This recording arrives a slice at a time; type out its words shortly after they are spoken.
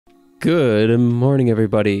Good morning,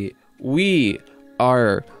 everybody. We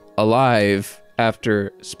are alive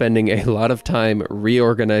after spending a lot of time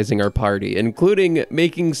reorganizing our party, including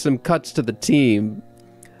making some cuts to the team.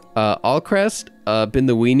 Allcrest, been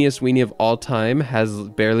the weeniest weenie of all time, has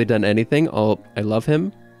barely done anything. I love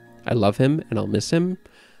him, and I'll miss him.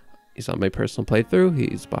 He's on my personal playthrough.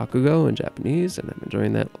 He's Bakugo in Japanese, and I'm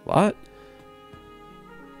enjoying that a lot.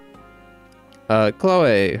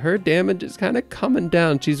 Chloe, her damage is kind of coming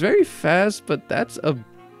down. She's very fast, but that's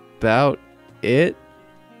about it.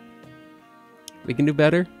 We can do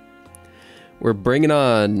better. We're bringing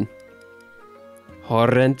on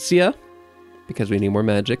Horencia because we need more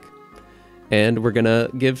magic. And we're going to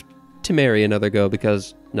give Temeri another go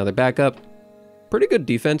because another backup. Pretty good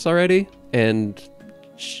defense already. And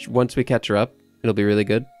once we catch her up, it'll be really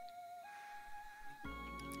good.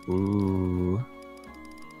 Ooh.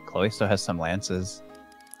 Chloe still has some lances.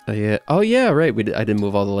 Yeah. Oh yeah, right. I didn't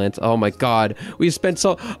move all the lances. Oh my god. We spent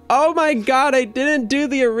so... Oh my god, I didn't do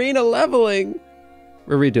the arena leveling.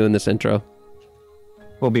 We're redoing this intro.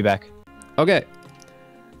 We'll be back. Okay.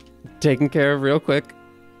 Taken care of real quick.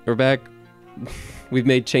 We're back. We've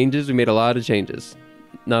made changes. We made a lot of changes.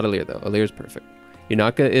 Not Alir though. Alir's perfect.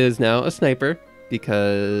 Yunaka is now a sniper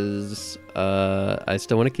because I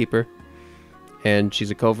still want to keep her. And she's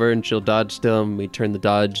a covert and she'll dodge still. And we turn the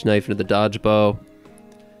dodge knife into the dodge bow.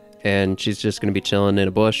 And she's just going to be chilling in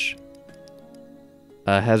a bush.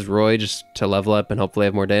 Has Roy just to level up and hopefully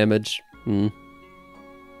have more damage. Lin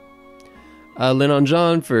on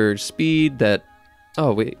John for speed that...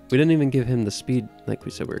 Oh, wait. We didn't even give him the speed like we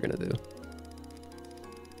said we were going to do.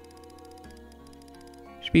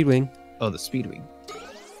 Speed wing. Oh, the speed wing.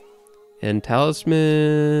 And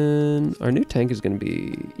Talisman, our new tank is going to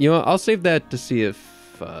be... You know, I'll save that to see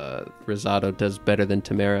if Rosado does better than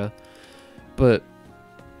Tamara. But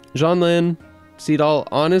Jean-Lin, Seedall,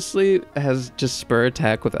 honestly, has just spur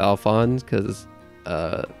attack with Alphonse because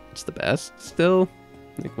it's the best still.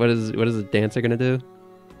 Like, what is the dancer going to do?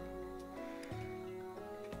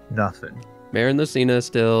 Nothing. Mare and Lucina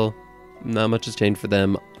still, not much has changed for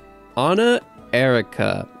them. Anna,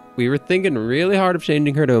 Erica. We were thinking really hard of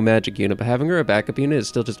changing her to a magic unit, but having her a backup unit is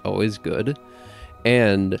still just always good.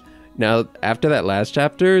 And now, after that last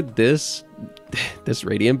chapter, this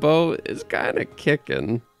radiant bow is kind of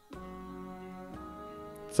kicking.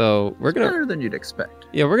 So we're gonna... Better than you'd expect.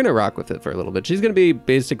 Yeah, we're gonna rock with it for a little bit. She's gonna be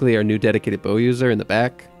basically our new dedicated bow user in the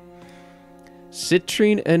back.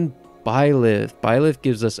 Citrine and Byleth. Byleth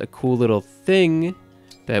gives us a cool little thing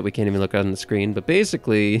that we can't even look on the screen, but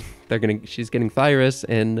basically she's getting Thyrus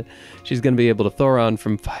and she's gonna be able to Thoron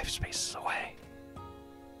from 5 spaces away.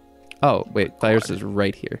 Oh wait, Thyrus is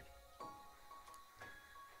right here.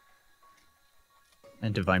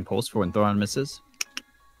 And Divine Pulse for when Thoron misses.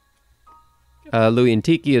 Louis and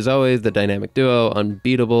Tiki as always, the dynamic duo,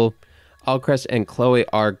 unbeatable. Alcrest and Chloe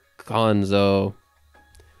are gonzo.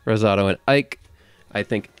 Rosado and Ike. I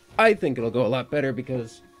think it'll go a lot better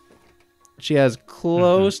because she has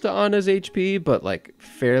close to Anna's HP, but like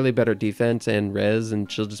fairly better defense and res,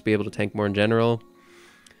 and she'll just be able to tank more in general.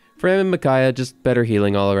 For him and Micaiah, just better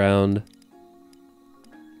healing all around.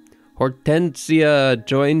 Hortensia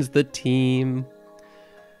joins the team.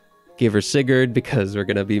 Give her Sigurd because we're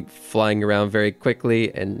going to be flying around very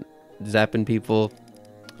quickly and zapping people.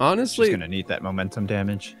 Honestly... She's going to need that momentum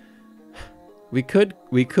damage. We could...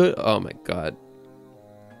 Oh my god.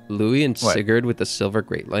 Louis and What? Sigurd with the Silver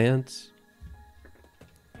Great Lance.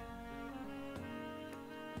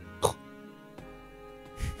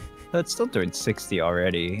 That's still doing 60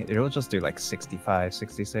 already. It'll just do like 65,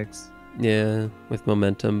 66. Yeah, with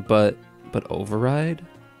momentum, but override?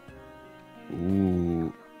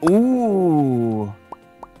 Ooh. Ooh.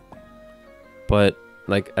 But,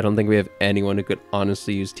 like, I don't think we have anyone who could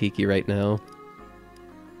honestly use Tiki right now.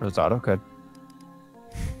 Rosado could.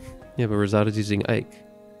 Yeah, but Rosado's using Ike.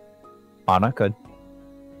 Anna could.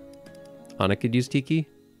 Anna could use Tiki?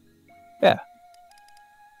 Yeah.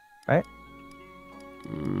 Right?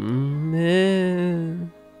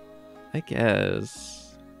 Man, I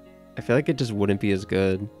guess. I feel like it just wouldn't be as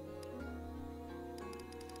good.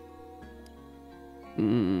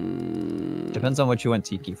 Depends on what you want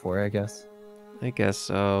Tiki for, I guess. I guess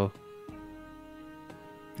so.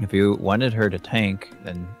 If you wanted her to tank,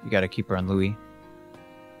 then you gotta keep her on Louis.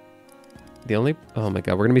 The only... Oh my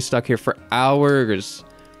god, we're gonna be stuck here for hours.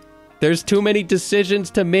 There's too many decisions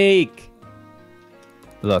to make.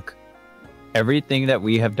 Look, everything that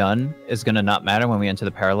we have done is gonna not matter when we enter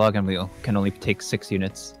the paralog and we can only take 6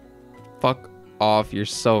 units. Fuck off, you're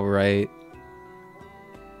so right.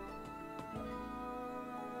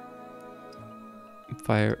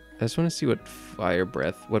 Fire. I just want to see what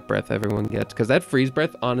what breath everyone gets. Because that freeze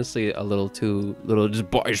breath, honestly, a little just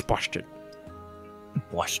busted.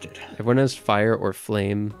 Busted. Everyone has fire or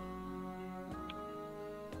flame.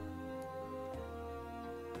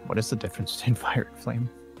 What is the difference between fire and flame?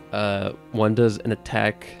 One does an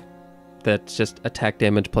attack that's just attack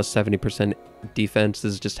damage plus 70% defense.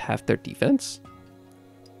 This is just half their defense.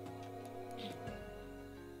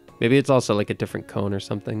 Maybe it's also like a different cone or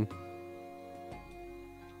something.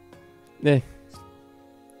 Eh.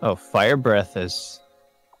 Oh, fire breath is.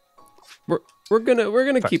 We're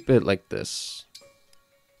gonna keep it like this.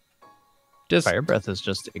 Just Fire breath is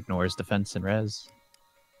just ignores defense and res.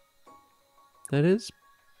 that is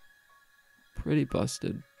pretty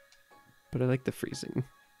busted, but I like the freezing.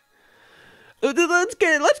 Let's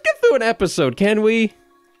get through an episode, can we?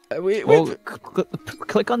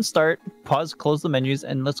 Click on start, pause, close the menus,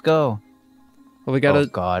 and let's go. Well, we gotta. Oh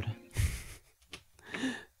God.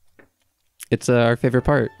 It's our favorite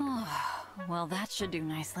part. Well, that should do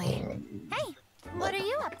nicely. Hey, what are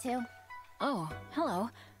you up to? Oh, hello.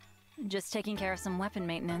 Just taking care of some weapon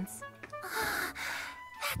maintenance.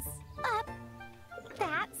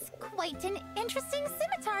 That's quite an interesting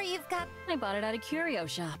scimitar you've got. I bought it at a curio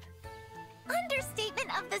shop. Understatement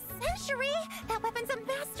of the century! That weapon's a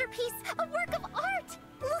masterpiece, a work of art!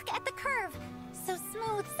 Look at the curve! So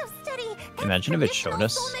smooth, so steady. That's Imagine if it showed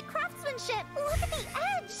us. Solmic craftsmanship. Look at the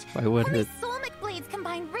edge! Why would Only it? Solmic blades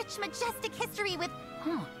combine rich, majestic history with...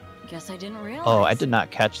 Huh. Guess I didn't realize. Oh, I did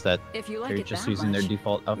not catch that. If you like They're it just that using their much,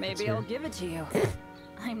 default outfits maybe here. I'll give it to you.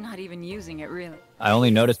 I'm not even using it, really. I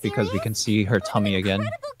only noticed because we can see her tummy again.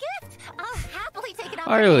 Incredible gift! I'll happily take it off.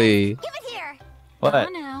 Harley. Give it here! What? Oh,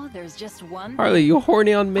 now, there's just one Harley, thing. you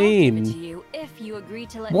horny on I'll give it to main. you if you agree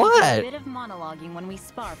to let What? me do a bit of monologuing when we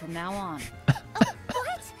spar from now on.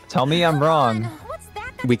 What? Tell me I'm wrong. What's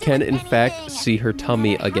that got We to do can, with in fact, anything? see her No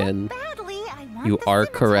tummy matter how again. badly I want You the are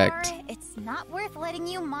scimitar, correct. It's not worth letting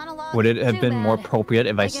you monologue. Would it have Too been more bad. appropriate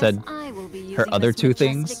if I guess said I will be her using other this two majestic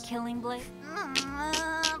things? killing blade.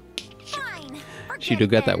 Fine. She Forget do it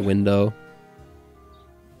got that then. window.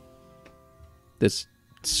 This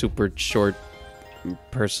super short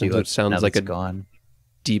person who now sounds like it's a gone.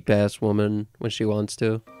 deep ass woman when she wants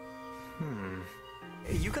to.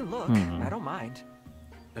 You can look. Hmm. I don't mind.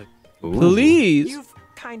 Ooh. Please. You've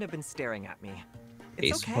kind of been staring at me.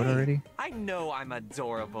 Ace It's okay. Sport already? I know I'm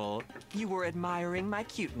adorable. You were admiring my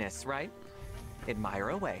cuteness, right? Admire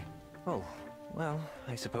away. Oh, well,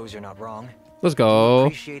 I suppose you're not wrong. Let's go.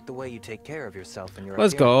 Appreciate the way you take care of yourself and your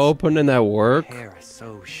Let's go. appearance. Putting in that work. Hair is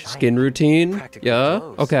so shiny. Skin routine. Practically Yeah.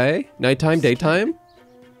 glows. Okay. Nighttime, Skin. daytime.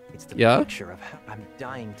 It's the Yeah. picture of I'm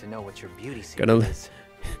dying to know what your beauty secret Gonna- is.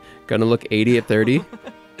 Gonna look 80 at 30.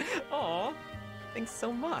 Aw, thanks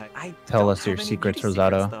so much. I Tell don't us your have any secrets, beauty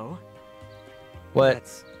Rosato. secrets, though. What?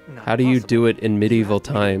 That's not How do you possible. do it in medieval You have to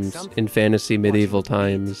be doing times? something. In fantasy medieval Watching weight,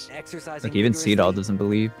 times? Exercising Like even Seedall vigorously. doesn't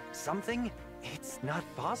believe. Something? It's not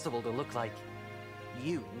possible to look like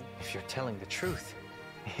you if you're telling the truth.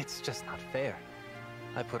 It's just not fair.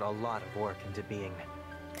 I put a lot of work into being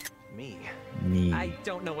me. Me. I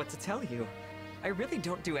don't know what to tell you. I really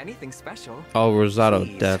don't do anything special. Oh, Rosato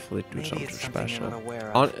Please, definitely do maybe something it's something you're special.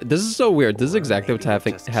 unaware of. This is so weird. This is Or exactly what's maybe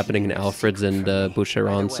you're just happening in keeping a Alfred's secret and from me. Boucheron's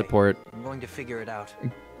Either way, support. I'm going to figure it out.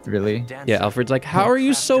 Really? Dancer, Yeah, Alfred's like, how are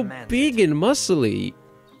you craft so demands big it. and muscly?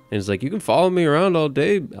 And he's like, you can follow me around all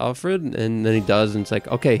day, Alfred. And then he does, and it's like,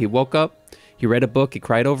 okay, he woke up, he read a book, he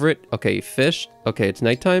cried over it. Okay, he fished. Okay, it's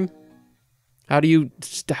nighttime. How do you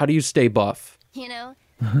stay buff? You know,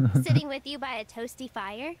 sitting with you by a toasty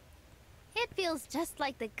fire. It feels just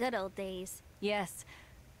like the good old days. Yes,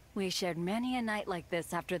 we shared many a night like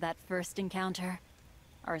this after that first encounter.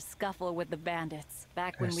 Our scuffle with the bandits,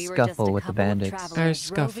 back when Our we were just a scuffle with the couple of bandits.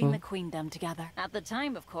 travelers Our roving scuffle. the queendom together. At the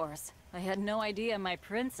time, of course, I had no idea my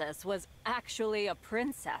princess was actually a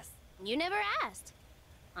princess. You never asked.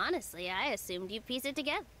 Honestly, I assumed you'd piece it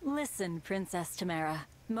together. Listen, Princess Tamara.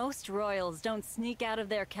 Most royals don't sneak out of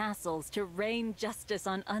their castles to rain justice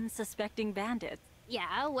on unsuspecting bandits.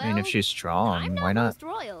 Yeah, well, I mean, if she's I'm strong, not why not? most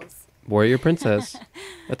royals. Warrior princess.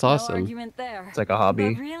 That's No awesome. argument there. It's like a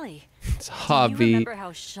hobby. But really, It's a do you hobby. remember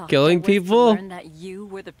how shocked Killing I was people? To learn that you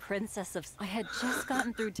were the princess of. I had just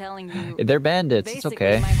gotten through telling you. They're bandits. It's basically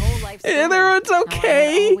okay. my whole life story, It's how I had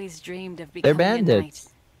okay. always dreamed of They're becoming a knight, bandits.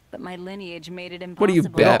 but my lineage made it impossible. What are you, They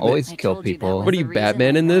don't Batman? always I kill told you that people. was What are the you, reason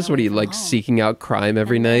Batman I in ran this? What are away you, from like, home. seeking out crime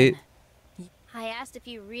every And night? then- I asked if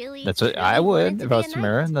you really. That's what truly I wanted would to if be I a was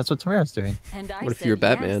Tamara. knight. That's what Tamara's doing. And I What if said you were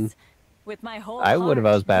Batman? yes. With my whole I would if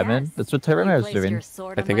I was heart, Batman. yes. That's what You Tamara's placed doing. your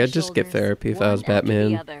sword I on think my I'd just get shoulders, therapy if I one was after the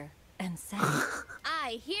Batman. other, and said, I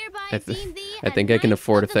I think I can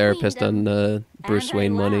afford a therapist on Bruce And I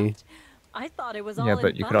Wayne money. laughed. I thought it was all Yeah, in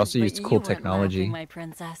but you could fun, also but use you cool weren't technology. laughing, my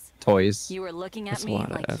princess. Toys. You were looking at That's a me lot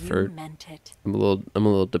of like effort. you meant it. I'm a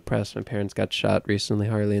little depressed. My parents got shot recently,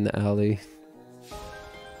 Harley, in the alley.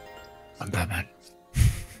 I'm Batman.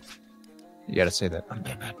 You gotta say that. I'm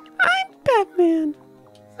Batman. Batman.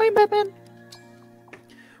 I'm Batman.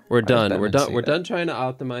 We're does done. We're Batman done. say We're that? done trying to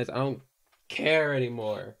optimize. I don't care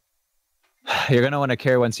anymore. You're gonna want to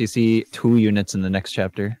care once you see 2 units in the next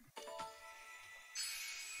chapter.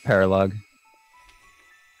 Paralog.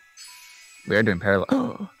 We are doing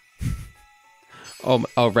paralog.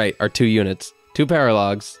 Oh, right. Our 2 units. 2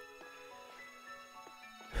 paralogs.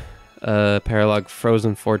 Paralog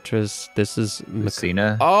Frozen Fortress. This is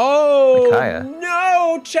Messina. Oh Micaiah.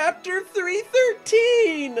 no! Chapter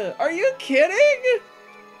 313. Are you kidding?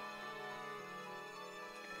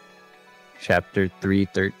 Chapter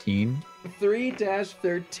 313.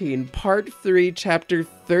 3-13, Part 3, Chapter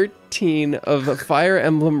 13 of Fire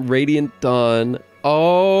Emblem Radiant Dawn.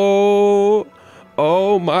 Oh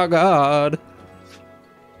my God.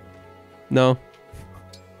 No,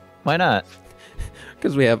 Why not?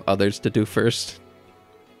 because we have others to do first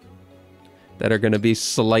that are going to be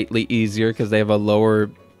slightly easier because they have a lower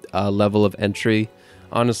level of entry.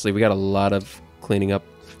 Honestly, we got a lot of cleaning up.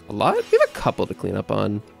 We have a couple to clean up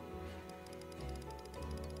on.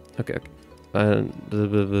 Okay. I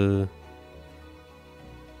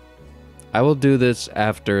will do this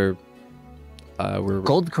after we're.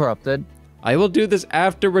 Gold corrupted. I will do this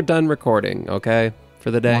after we're done recording. Okay, for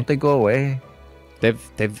the day. Won't they go away?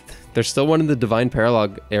 There's still one in the Divine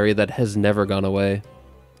Paralog area that has never gone away.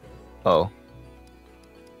 Oh.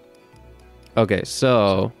 Okay,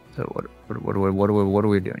 so So what are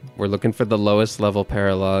we doing? we're looking for the lowest level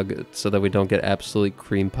Paralog so that we don't get absolutely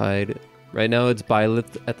cream pied. Right now it's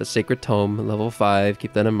Byleth at the Sacred Tome, level 5.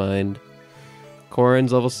 Keep that in mind.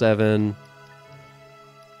 Corrin's level 7.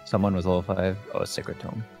 Someone was level 5. Oh, Sacred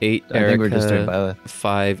Tome. 8 I think we're just doing Erica. Byleth.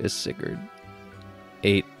 5 is Sigurd.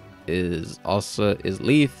 8 is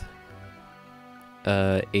Leith.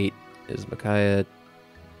 8 is Micaiah.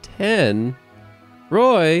 10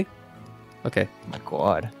 Roy. Okay, Oh my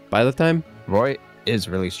god. Byleth time. Roy is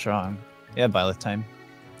really strong. Yeah, Byleth time.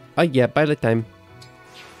 Yeah, Byleth time.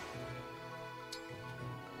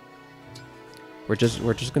 We're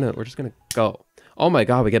just gonna go. Oh my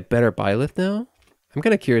god, we get better Byleth now? I'm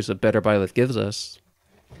kinda curious what better Byleth gives us.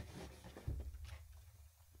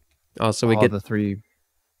 Oh, so we all get the 3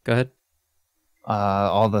 go ahead.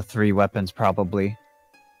 all the 3 weapons probably.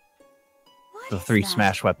 The 3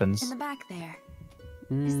 smash weapons In the back there.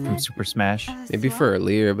 from Super Smash. Maybe for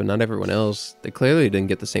Lear, but not everyone else. They clearly didn't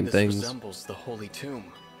get the same This things. resembles the Holy Tomb.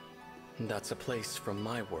 That's a place from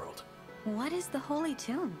my world. What is the Holy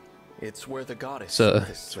Tomb? It's where the goddess. So of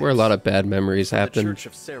this it's where a lot of bad memories place. The happen. Church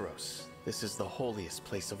of Seros. This is the holiest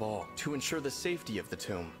place of all. To ensure the safety of the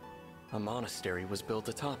tomb, a monastery was built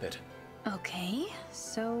atop it. Okay,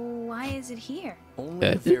 so why is it here? Only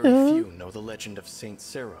a very few know the legend of Saint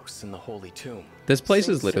Seros in the Holy Tomb. This place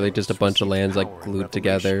Saint is literally just a Seros bunch of received lands, like, power and glued revelation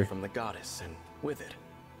together. from the goddess, and with it,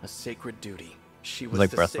 a sacred duty. She It's was like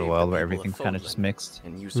to Breath of save the Wild where people of everything's kind of just Fodlan mixed.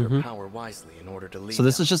 and use her power wisely in order to lead So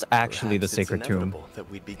this them. is just actually the Perhaps it's Sacred Tomb. inevitable that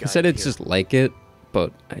we'd be He said guided it's here. just like it,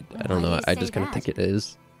 but I don't Why know. do you I say just kind of that? think it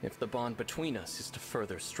is. If the bond between us is to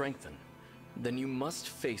further strengthen, then you must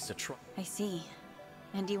face a trial. I see.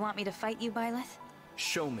 And do you want me to fight you, Byleth?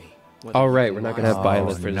 Show me. whether All you right, can we're not gonna have Oh,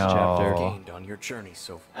 Byleth for this no. chapter. gained on your journey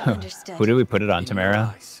so far. Understood. Who do we put it on, In your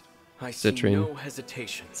Tamara? eyes, I see Citrine. no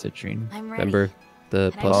hesitation. Citrine. I'm ready. Remember the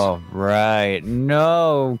Can I plus? Oh, right.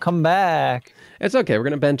 No, come back. It's okay. We're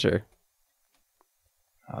gonna bench her.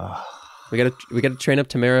 Ugh. We gotta train up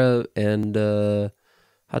Tamara and Hatsune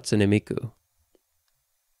Miku.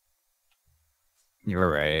 You're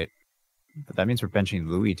right. But that means we're benching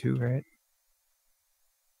Louis too, right?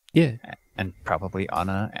 Yeah. And probably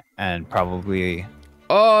Anna, and probably...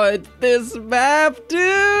 Oh, it's this map,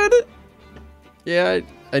 dude. Yeah,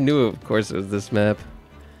 I knew. Of course, it was this map.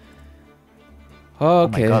 Oh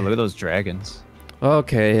my Okay. god, look at those dragons.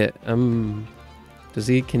 Okay. Can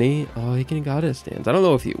he? Oh, he can goddess dance. I don't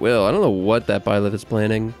know if he will. I don't know what that Byleth is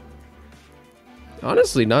planning.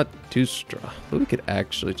 Honestly, not too strong. We could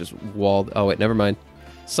actually just wall. Oh wait, never mind.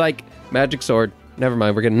 Psych. Magic sword. Never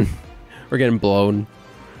mind. We're getting blown.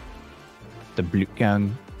 The Blue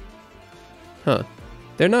Gang. Huh.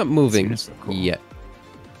 They're not moving It's so cool. yet.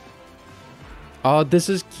 Oh, this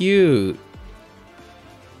is cute.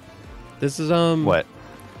 This is What?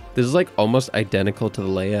 This is like almost identical to the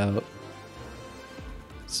layout.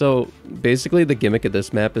 So basically the gimmick of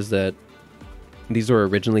this map is that these were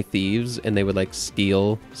originally thieves, and they would like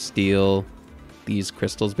steal these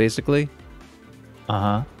crystals basically.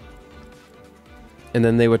 Uh-huh. And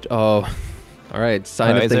then they would, all right,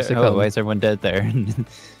 sign of things to come. Why is everyone dead there?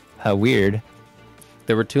 How weird.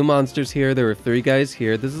 There were 2 monsters here. There were 3 guys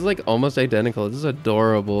here. This is like almost identical. This is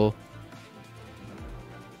adorable.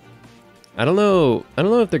 I don't know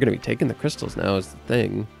if they're gonna be taking the crystals now. Is the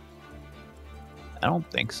thing. I don't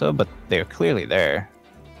think so, but they're clearly there.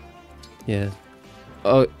 Yeah.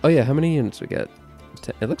 Oh yeah. How many units we get?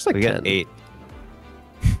 It looks like We 10. got 8.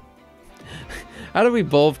 How did we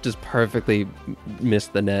both just perfectly miss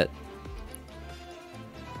the net?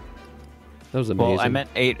 That was amazing. Well, I meant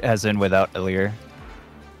 8 as in without Alir.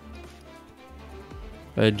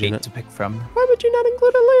 8 to pick from. Why would you not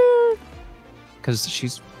include Alir? Because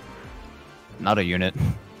she's not a unit.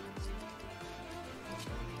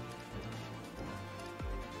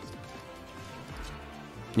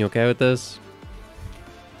 You okay with this?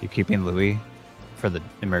 You're keeping Louis for the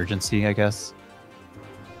emergency, I guess.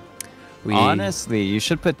 We Honestly, you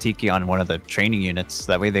should put Tiki on one of the training units.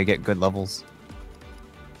 That way they get good levels.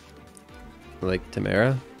 like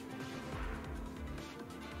Tamara.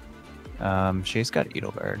 She's got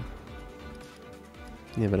Edelgard.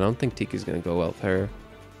 Yeah, but I don't think Tiki's gonna go well with her.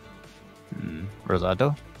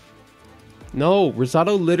 Rosado? No,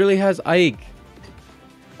 Rosado literally has Ike.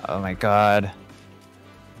 Oh my god.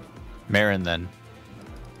 Marin then.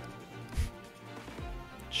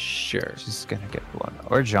 Sure. She's gonna get one.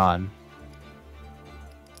 Or John.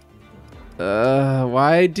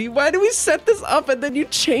 Why do we set this up and then you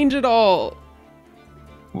change it all?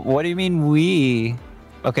 What do you mean we?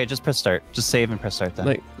 Okay, just press start. Just save and press start then.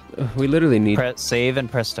 Like, we literally need. Press save and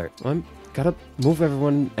press start. I'm gotta move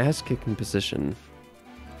everyone ass kicking position.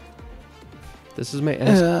 This is my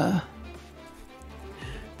ass.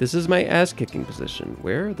 This is my ass kicking position.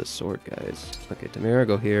 Where are the sword guys? Okay, Tamara,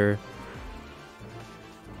 go here.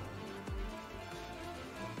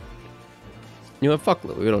 You know what? Fuck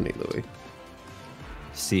Louis. We don't need Louis.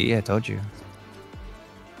 See, I told you.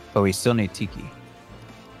 But we still need Tiki.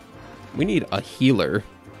 We need a healer.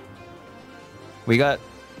 We got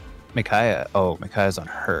Micaiah. Oh, Micaiah's on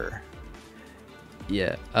her.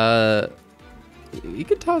 Yeah. You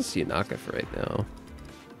could toss Yanaka for right now.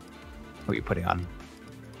 What are you putting on?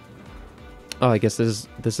 Oh, I guess this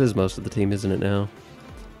is most of the team, isn't it now?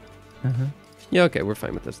 Mm-hmm. Yeah. Okay, we're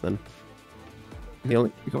fine with this then. The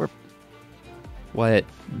only what?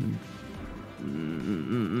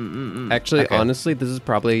 Actually, Okay. honestly, this is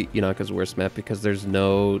probably Yanaka's worst map because there's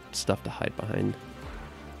no stuff to hide behind.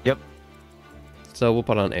 Yep. So we'll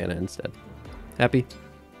put on Anna instead. Happy?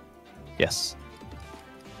 Yes.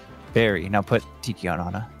 Barry. Now put Tiki on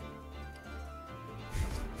Anna.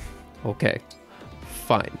 Okay.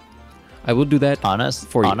 Fine. I will do that. Honest,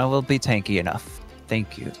 For you. Anna will be tanky enough.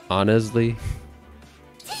 Thank you. Honestly.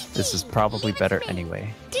 This is probably better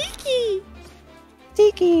anyway. Tiki!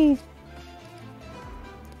 Tiki!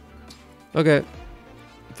 Okay.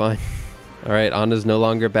 Fine. All right. Anna's no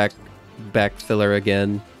longer back filler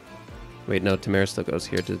again. Wait, no. Tamara still goes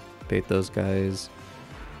here to bait those guys.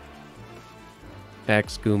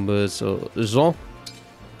 Axe Goombas. So Jean?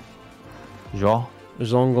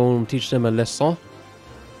 Jean gonna teach them a lesson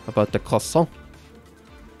about the croissant.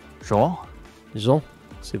 Jean? Jean,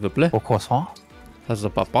 s'il vous plaît. Au croissant? That's a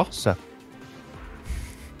papa. Ça.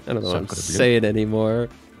 I don't know what I'm Sacre bleu. saying anymore.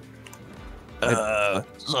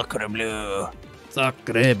 Sacre bleu.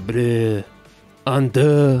 Sacre bleu. En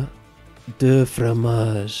deux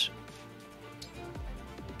fromage.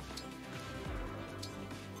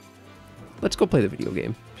 Let's go play the video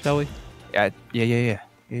game, shall we? Yeah.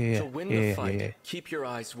 To win the fight, keep your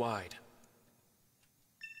eyes wide.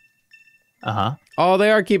 Uh-huh. Oh, they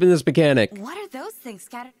are keeping this mechanic. What are those things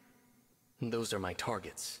scattered? Those are my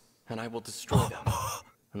targets, and I will destroy them.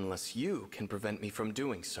 Unless you can prevent me from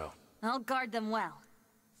doing so. I'll guard them well.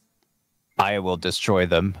 I will destroy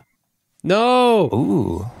them. No!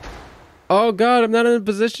 Ooh. Oh god, I'm not in a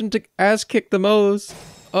position to ass kick the most.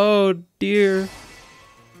 Oh dear.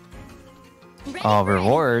 Oh,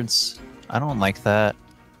 rewards. I don't like that.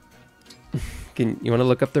 You want to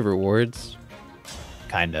look up the rewards?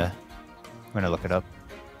 Kinda. I'm gonna look it up.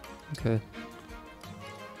 Okay.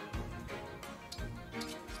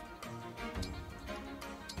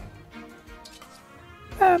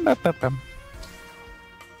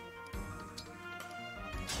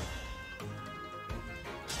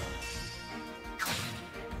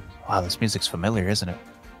 Wow, this music's familiar, isn't it?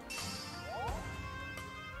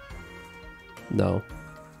 No.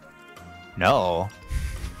 No.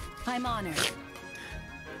 I'm honored.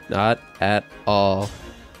 Not at all.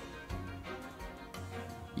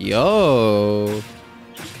 Yo.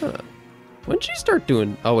 Huh. When'd she start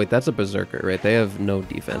doing? Oh wait, that's a berserker, right? They have no How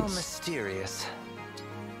defense. mysterious.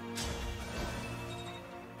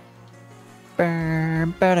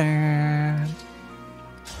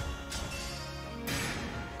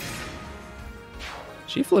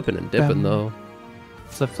 She flipping and dipping though.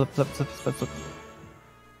 Flip, flip, flip, flip, flip, flip.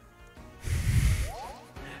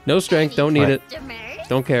 No strength, don't need it. Customers?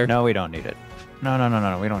 Don't care. No, we don't need it. No, no, no,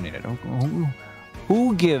 no, no, we don't need it.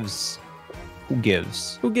 Who gives? Who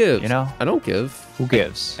gives? Who gives? You know? I don't give. Who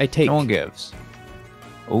gives? I take. No one gives.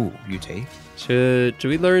 Oh, you take? Should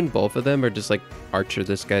we learn both of them or just like archer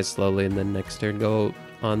this guy slowly and then next turn go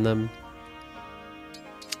on them?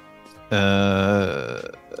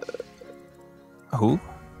 Who?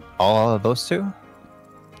 All of those two?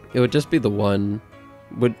 It would just be the one.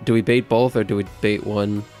 Do we bait both or do we bait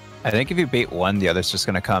one? I think if you bait one, the other's just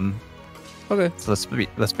gonna come. Okay. So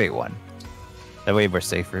let's bait one. That way we're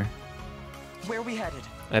safer. Where are we headed?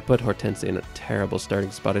 I put Hortensia in a terrible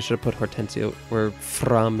starting spot. I should have put Hortensia where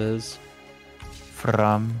Fram is.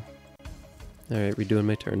 From. All right, redoing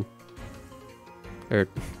my turn. Or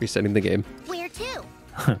resetting the game. Where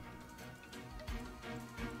to?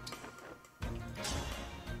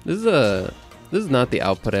 This is not the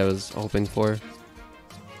output I was hoping for.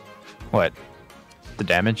 What? The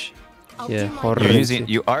damage? I'll Yeah, do my horror.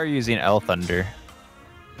 You are using L Thunder.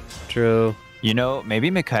 True. You know,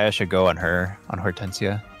 maybe Micaiah should go on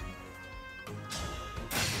Hortensia.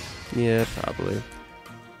 Yeah, probably.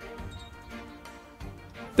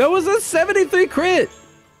 That was a 73 crit!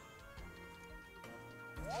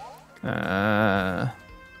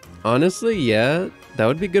 Honestly, yeah. That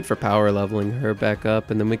would be good for power leveling her back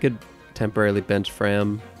up, and then we could temporarily bench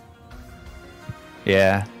Fram.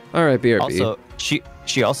 Yeah. Alright, BRB. Also,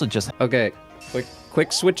 she also just Okay, quick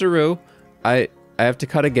switcheroo. I have to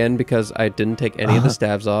cut again because I didn't take any of the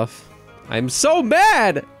stabs off. I'm so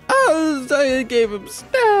mad! Oh, I gave him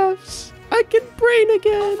staffs! I can brain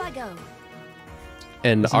again! Off I go.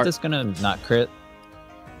 And isn't this gonna not crit?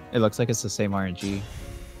 It looks like it's the same RNG.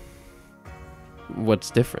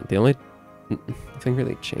 what's different? The only thing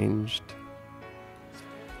really changed.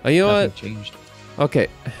 Oh, you know Nothing what? changed. Okay,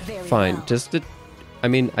 Very fine. well. I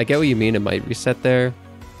mean, I get what you mean. It might reset there.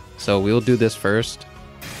 So we'll do this first.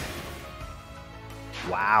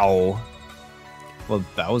 Wow. Well,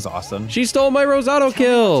 that was awesome. She stole my Rosado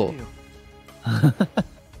kill!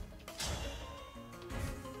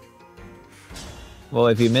 Well,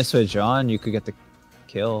 if you miss with John, you could get the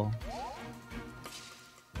kill.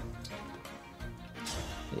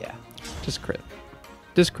 Yeah. Just crit.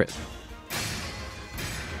 Just crit.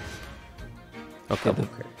 Okay, Double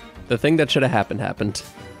crit. the thing that should have happened.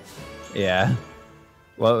 Yeah.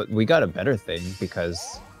 Well, we got a better thing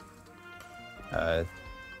because, what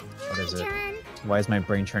is it? Turn. Why is my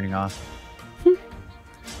brain turning off? Yeah.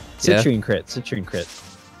 Citrine crit. Citrine crit.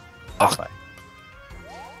 Ah. Fine.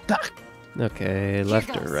 Okay, left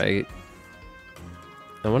or goes. right?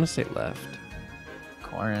 I want to say left.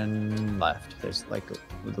 Corin left. There's like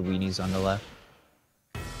the weenies on the left.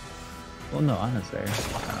 Well, no, Anna's there.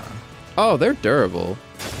 Oh, they're durable.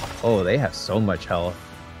 Oh, they have so much health.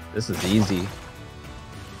 This is easy.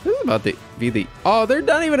 This is about to be the... Oh, they're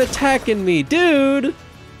not even attacking me, dude!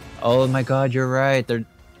 Oh my god, you're right.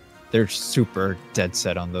 They're super dead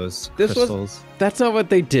set on those This was- crystals. That's not what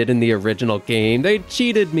they did in the original game. They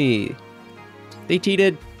cheated me. They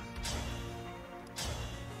cheated.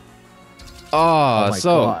 Oh, my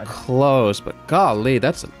so God. close, but golly,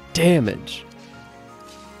 that's some damage.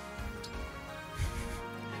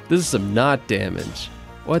 This is some not damage.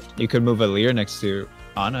 What? You could move a Lear next to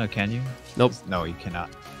Anna, can you? Nope. No, you cannot.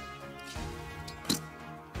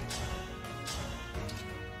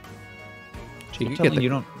 She You could get the... you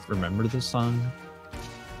don't remember this song?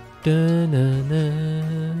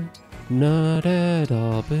 Da-na-na, not at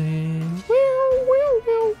all, babe.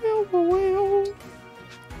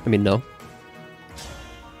 I mean, no.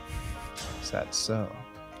 Is that so?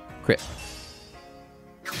 Crit.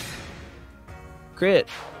 Crit.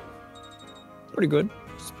 Pretty good.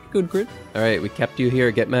 It's pretty good crit. All right, we kept you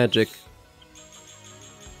here. Get magic.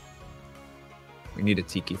 We need a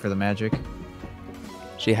Tiki for the magic.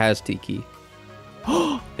 She has Tiki.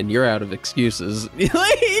 And you're out of excuses. You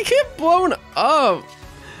get blown up.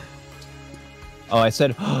 Oh, I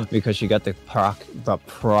said because she got the proc on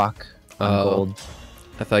Oh. gold.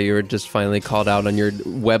 I thought you were just finally called out on your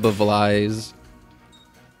web of lies.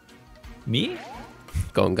 Me?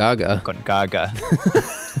 Going gaga. Got Gaga.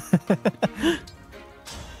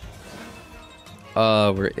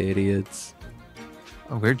 Oh, we're idiots.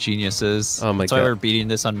 Oh, we're geniuses. Oh my That's why God. we're beating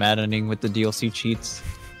this on Maddening with the DLC cheats.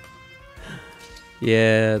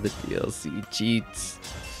 Yeah, the DLC cheats.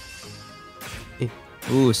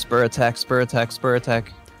 Ooh, spur attack, spur attack, spur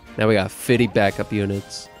attack. Now we got 50 backup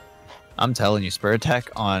units. I'm telling you, spur attack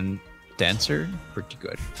on Dancer, pretty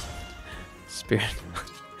good. Spirit.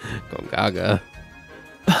 Gongaga.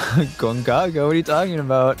 Gongaga, what are you talking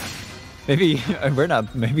about? Maybe we're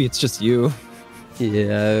not. Maybe it's just you.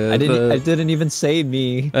 Yeah. I didn't even say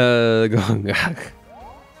me. Gongaga.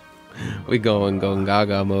 We go in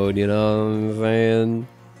Gongaga mode, you know what I'm saying?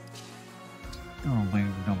 Oh, wait,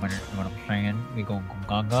 nobody know what I'm saying. We go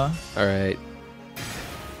Gongaga. All right.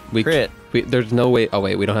 We Crit. There's no way. Oh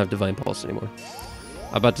wait, we don't have Divine Pulse anymore.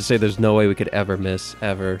 I'm about to say there's no way we could ever miss.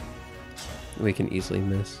 Ever. We can easily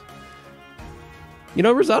miss. You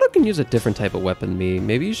know, Rosado can use a different type of weapon than me.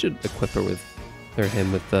 Maybe you should equip her with, or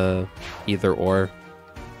him with the either or.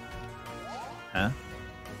 Huh?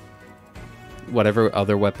 Whatever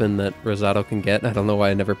other weapon that Rosado can get. I don't know why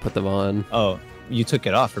I never put them on. Oh, you took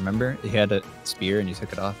it off, remember? He had a spear and you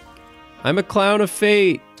took it off. I'm a clown of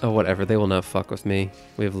fate. Oh, whatever. They will not fuck with me.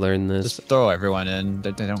 We've learned this. Just throw everyone in.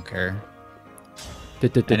 They don't care.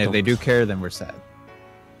 And if they do care, then we're sad.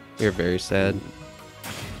 We're very sad.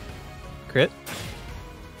 Crit?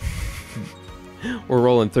 We're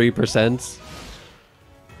rolling 3%.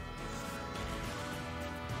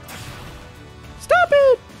 Stop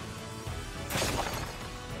it!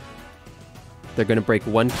 They're gonna break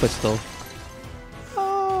one crystal.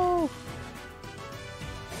 Oh!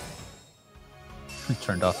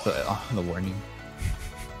 Turned off the warning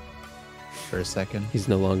for a second. He's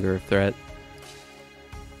no longer a threat.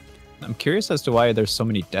 I'm curious as to why there's so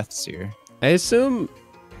many deaths here. I assume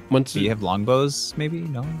once Do you have longbows, maybe?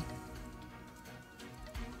 No?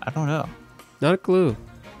 I don't know. Not a clue.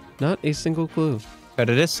 Not a single clue. But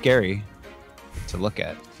it is scary to look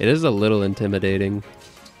at. It is a little intimidating.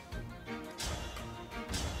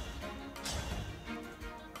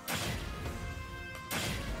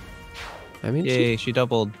 I mean, Yay, she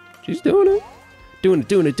doubled. she's doing it.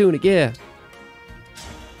 Doing it, yeah.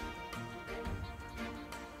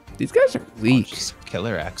 These guys are weak. Just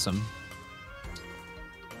killer axe him.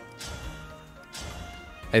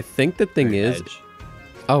 I think the thing Very is... edge.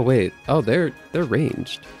 Oh, wait. Oh, they're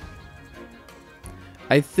ranged.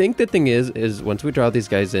 I think the thing is once we draw these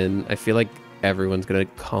guys in, I feel like everyone's going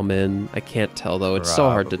to come in. I can't tell, though. It's so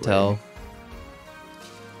hard to tell.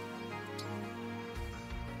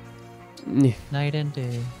 Night and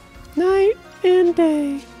day. Night and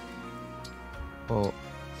day. Well,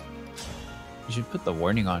 you should put the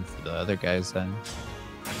warning on for the other guys then,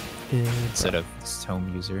 instead of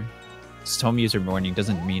Tome User. Tome User warning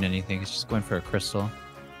doesn't mean anything. It's just going for a crystal.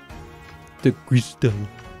 The crystal.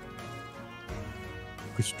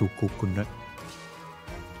 Crystal coconut.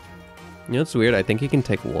 You know, it's weird. I think he can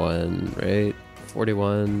take one, right?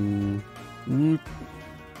 41.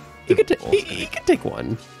 He could take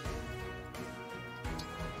one.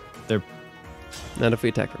 They're Not if we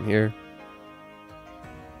attack from here.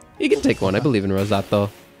 He can take one. I believe in Rosato.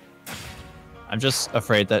 I'm just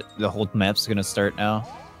afraid that the whole map's gonna start now.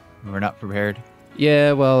 We're not prepared.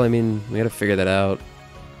 Yeah, well, I mean, we gotta figure that out.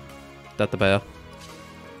 Tatabayo.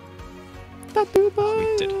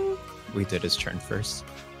 We did his turn first.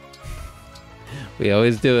 We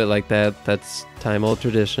always do it like that. That's time old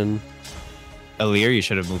tradition. Alir, you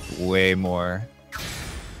should have moved way more.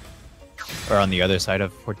 Or on the other side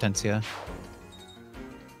of Hortensia.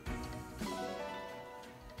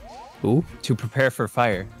 Who? To prepare for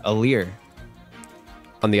fire. Alir.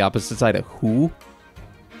 On the opposite side of who?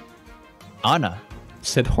 Anna.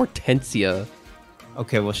 Said Hortensia.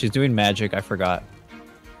 Okay, well, she's doing magic. I forgot.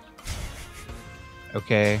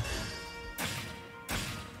 Okay.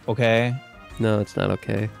 Okay. No, it's not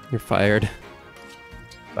okay. You're fired.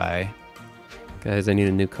 Bye. Guys, I need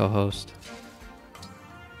a new co-host.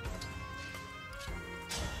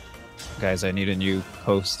 Guys, I need a new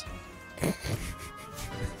host.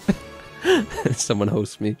 Someone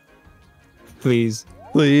host me. Please.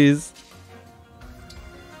 Please.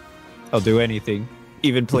 I'll do anything.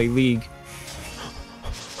 Even play League.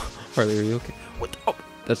 Harley, are you okay? What? Oh,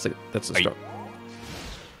 that's a start.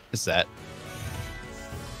 Is that...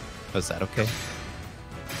 Was that okay?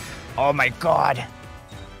 Oh my god!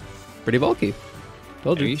 Pretty bulky.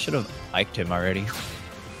 Told Maybe you. you should have liked him already.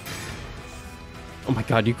 Oh my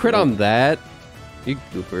god, you crit on that? You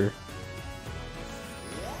gooper.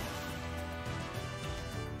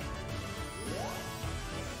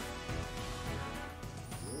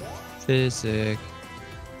 Physic.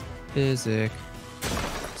 Physic.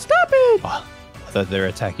 Stop it! Oh, I thought they were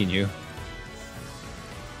attacking you.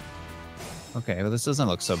 Okay, well this doesn't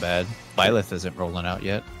look so bad. Byleth isn't rolling out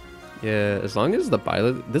yet. Yeah, as long as the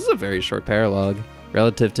pilot... This is a very short paralogue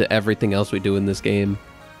relative to everything else we do in this game.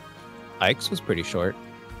 Ike's was pretty short,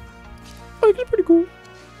 Oh, it's pretty cool.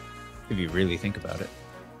 if you really think about it.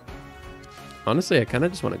 Honestly, I kind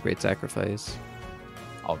of just want a great sacrifice.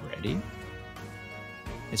 Already?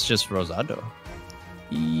 It's just Rosado.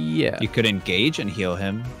 Yeah. You could engage and heal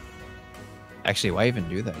him. Actually, why even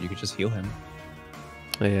do that? You could just heal him.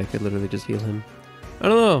 Oh, yeah, I could literally just heal him. I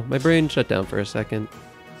don't know. My brain shut down for a second.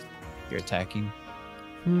 You're attacking.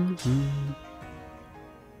 Mm-hmm.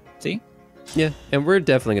 See? Yeah, and we're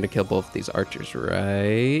definitely going to kill both of these archers,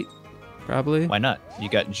 right? Probably. Why not? You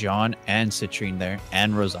got John and Citrine there,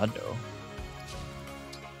 and Rosado.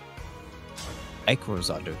 Ike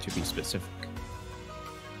Rosado, to be specific.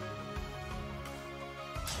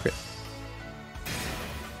 Crit.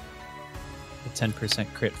 A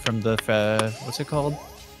 10% crit from the, what's it called?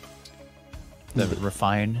 The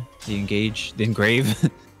refine, the engage, the engrave.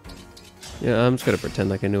 Yeah, I'm just going to pretend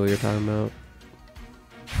like I knew what you're talking about.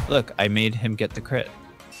 Look, I made him get the crit.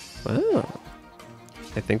 Wow.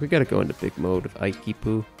 I think we got to go into big mode of Ikey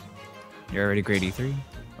Poo. You're already grade E3?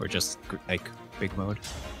 Or just Ike big mode?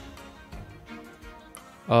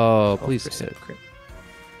 Oh, please 12% hit. crit.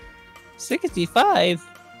 65?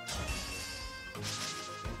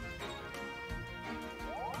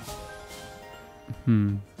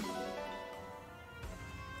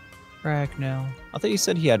 Ragnar. I thought you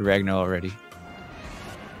said he had Ragnar already.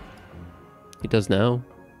 He does now.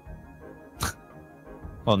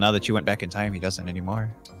 Well, now that you went back in time, he doesn't anymore.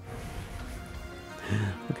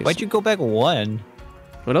 Okay, Why'd you go back one?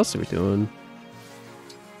 What else are we doing?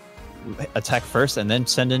 Attack first and then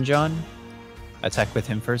send in John? Attack with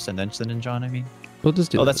him first and then send in John, I mean? We'll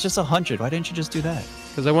just do Oh, that's just 100. Why didn't you just do that?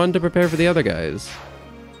 because I wanted to prepare for the other guys.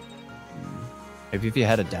 Maybe if you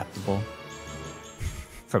had adaptable.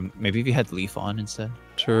 Maybe if you had Leaf on instead.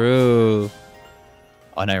 True.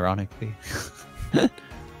 Unironically.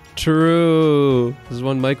 True. This is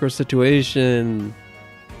one micro situation.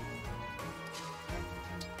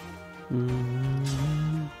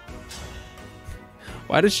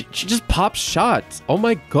 Why does she just pops shots? Oh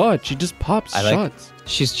my god, she just pops shots.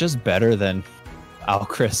 She's just better than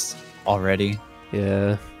Alcris already.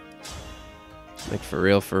 Yeah. Like for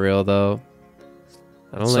real though.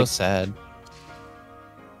 I don't So like sad.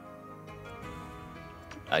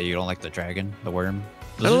 You don't like the dragon, the worm?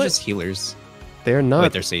 I Those don't are like- just healers. they're not.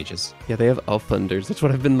 Wait, they're sages. Yeah, they have elf thunders. That's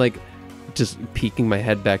what I've been like just peeking my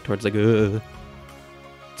head back towards like ugh.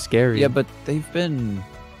 Scary. Yeah, but they've been...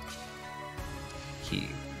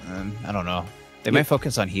 I don't know. They might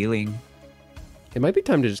focus on healing. It might be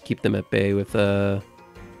time to just keep them at bay with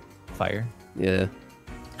Fire. yeah.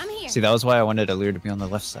 I'm here. See, that was why I wanted Alir to be on the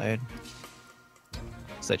left side.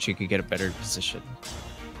 So that she could get a better position.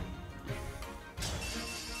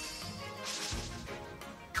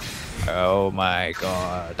 Oh my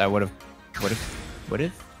god. That would have...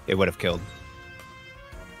 It would have killed.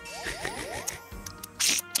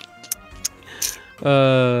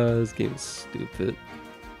 This game's stupid.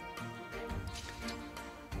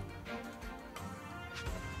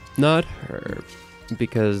 Not her,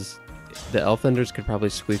 because the elf thunders could probably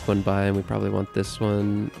squeak one by, and we probably want this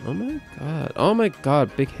one. Oh my god! Oh my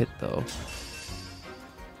god! Big hit though.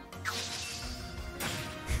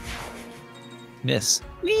 Miss.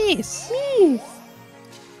 Miss.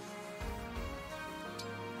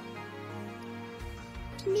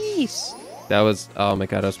 That was. Oh my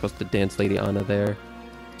god! I was supposed to dance Lady Anna there.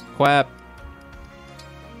 Quap.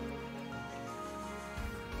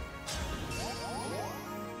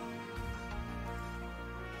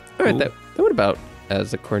 All right, Ooh. that went about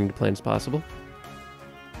as according to plan as possible.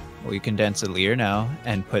 Well, you can dance Alir now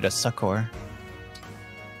and put a Succor.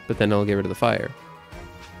 But then I'll get rid of the fire.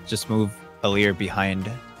 Just move Alir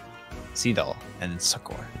behind Seedal and then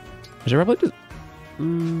Succor. I should probably just.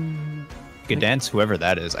 You can dance whoever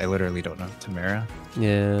that is. I literally don't know. Tamara?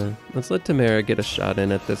 Yeah, let's let Tamara get a shot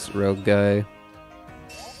in at this rogue guy.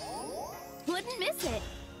 Wouldn't miss it.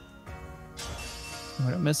 I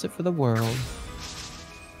wouldn't miss it for the world.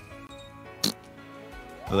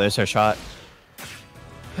 Well, there's her shot.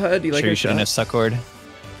 Do you like Sure her you shouldn't have shot? Succored.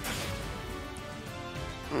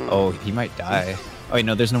 Oh, he might die. Oh wait,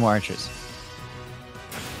 no, there's no more archers.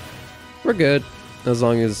 We're good, as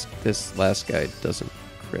long as this last guy doesn't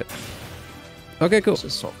crit. Okay, cool. This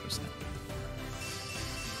is 12%.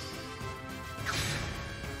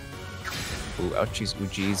 Ooh, ouchies,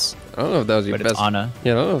 oogies. I don't know if that was your But it's best. Anna.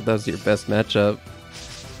 Yeah, I don't know if that was your best matchup.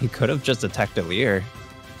 He could have just attacked Alir.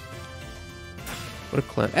 What a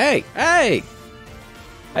clown! Hey, hey!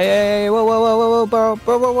 Hey, whoa, whoa, whoa, whoa, whoa,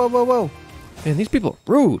 whoa, whoa, whoa, whoa, whoa. Man, these people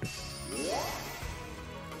are rude.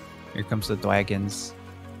 Here comes the dragons.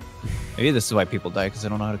 Maybe this is why people die, because they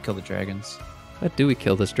don't know how to kill the dragons. How do we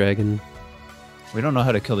kill this dragon? We don't know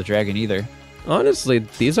how to kill the dragon either. Honestly,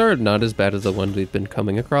 these are not as bad as the ones we've been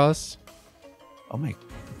coming across. Oh my...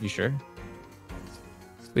 You sure?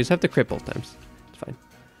 We just have to crit both times. It's fine.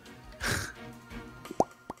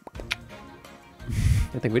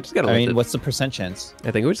 I think we just gotta I let mean, what's the percent chance?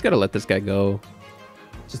 I think we just gotta let this guy go.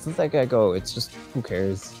 Just let that guy go. It's just... Who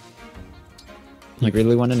cares? You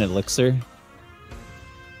really want an elixir?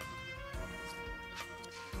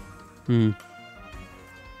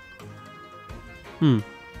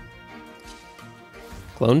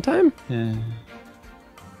 Clone time?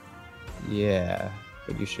 Yeah,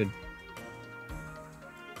 but you should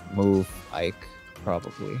move Ike,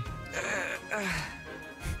 probably.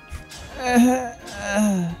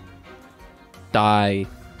 Die.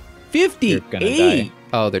 58! You're gonna die.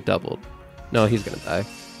 Oh, they're doubled. No, he's gonna die.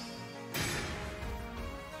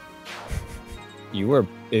 You were...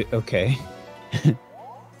 Okay.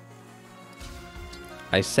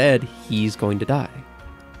 I said he's going to die.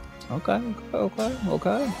 Okay.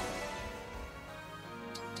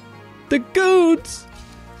 The goons!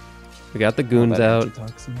 We got the goons All that out.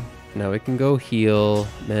 antitoxin. Now we can go heal,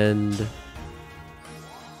 mend.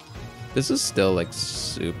 This is still like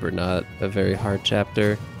super not a very hard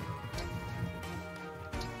chapter.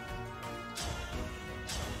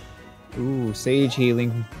 Ooh, sage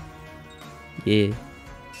healing. Yeah.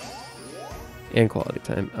 And quality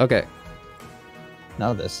time. Okay.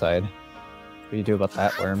 Now this side. What do you do about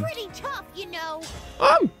that worm? Pretty tough, you know.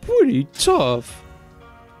 I'm pretty tough.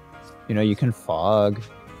 You know, you can fog.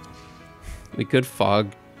 We could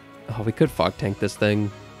fog. Oh, we could fog tank this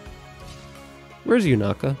thing. Where's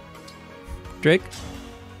Yunaka? Drake?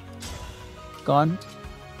 Gone.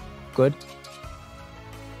 Good.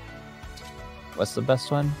 What's the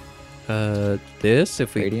best one? This,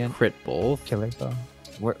 if we Radiant? crit both. Killer bow.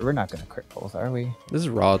 We're not gonna crit both, are we? This is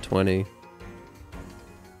raw 20.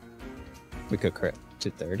 We could crit to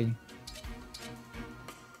 30.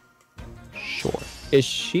 Sure. Is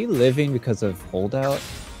she living because of holdout?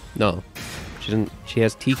 No. She didn't. She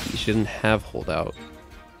has Tiki. She didn't have holdout.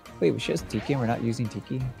 Wait, she has Tiki and we're not using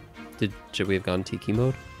Tiki? Should we have gone Tiki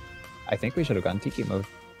mode? I think we should have gone Tiki mode.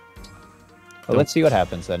 But Don't- let's see what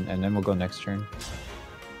happens then, and then we'll go next turn.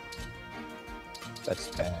 That's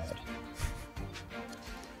bad.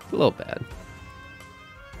 It's a little bad.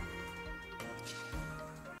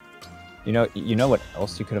 You know what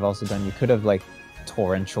else you could have also done? You could have like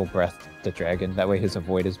torrential breath the dragon. That way his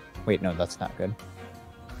avoid is... Wait, no, that's not good.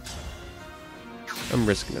 I'm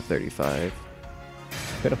risking a 35.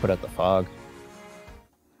 Could have put out the fog.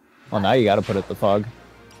 Well, now you gotta put out the fog.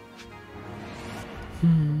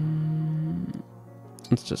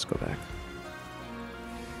 Let's just go back.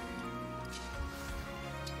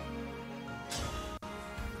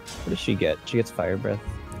 What does she get? She gets fire breath.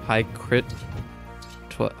 High crit.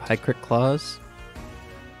 High crit claws.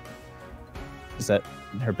 Is that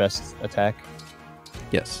her best attack?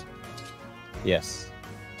 Yes. Yes.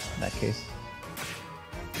 In that case.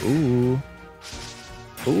 Ooh.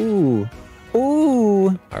 Ooh. Ooh.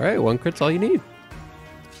 All right, one crit's all you need.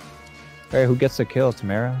 Alright, who gets the kill?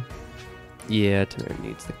 Tamara? Yeah, Tamara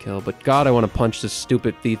needs the kill, but God, I want to punch this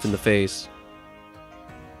stupid thief in the face.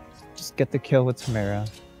 Just get the kill with Tamara.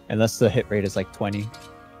 Unless the hit rate is like 20.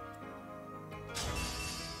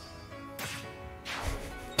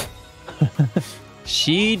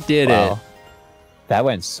 She did Wow. it. That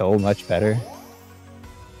went so much better.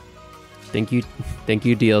 Thank you,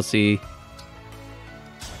 DLC.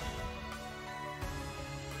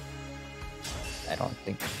 I don't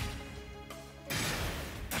think.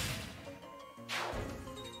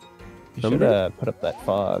 You should Number? put up that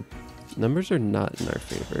fog. Numbers are not in our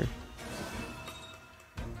favor.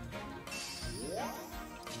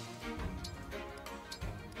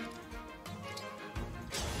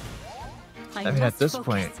 I mean, at this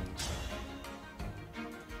point,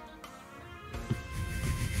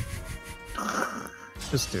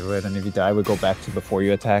 just do it, and if you die, we go back to before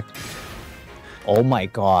you attacked. Oh my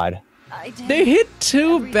god. They hit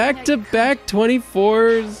two back-to-back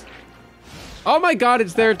 24s. Oh my God,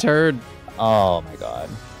 it's their turn. Oh my god.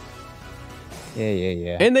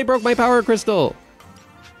 Yeah. And they broke my power crystal.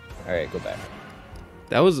 Alright, go back.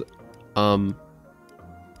 That was, Bad.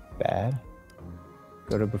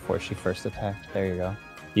 Go to before she first attacked. There you go.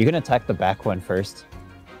 You can attack the back one first.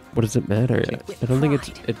 what does it matter? I don't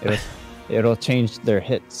think It'll change their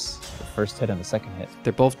hits. The first hit and the second hit.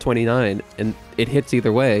 they're both 29, and it hits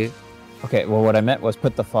either way. Okay, well what I meant was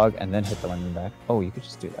put the fog and then hit the one in the back. Oh, you could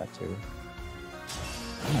just do that too.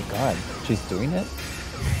 Oh my god, she's doing it?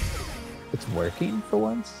 It's working for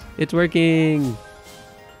once? It's working.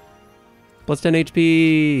 Plus 10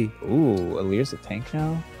 HP. Ooh, Alir's a tank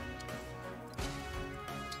now?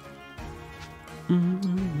 You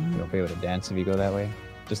won't be able to dance if you go that way.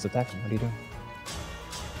 Just attack him. What are you doing?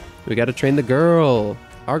 We gotta train the girl.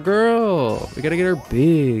 Our girl. We gotta get her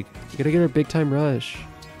big. We gotta get her big time rush.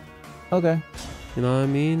 Okay. You know what I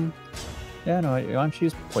mean? Yeah, no, why don't you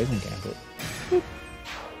use Poison Gambit?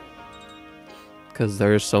 Because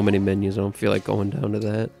there's so many menus, I don't feel like going down to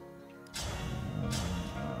that.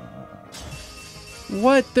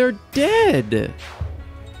 What? They're dead!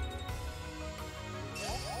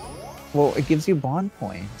 Well, it gives you bond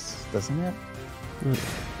points, doesn't it?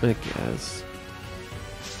 I guess.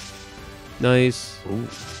 Nice. Ooh.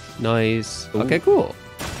 Nice. Ooh. Okay, cool.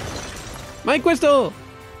 Mind Crystal!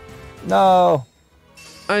 No!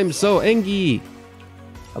 I'm so angry.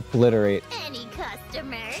 Obliterate. Any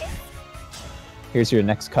customers? Here's your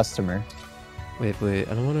next customer. Wait. I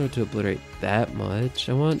don't want her to obliterate that much.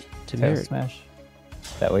 I want to Tail merit. Smash.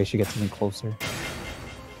 That way she gets even closer.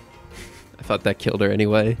 I thought that killed her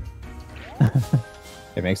anyway.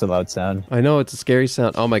 It makes a loud sound. I know, it's a scary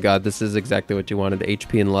sound. Oh my god, this is exactly what you wanted.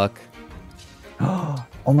 HP and luck.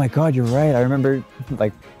 Oh my god, you're right. I remember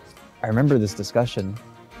this discussion.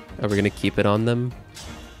 Are we gonna keep it on them?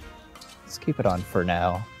 Let's keep it on for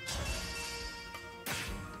now.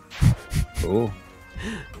 Ooh.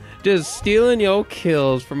 Just stealing your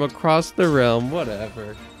kills from across the realm,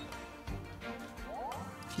 whatever.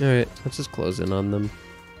 Alright, let's just close in on them.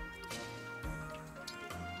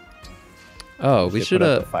 Oh, we should put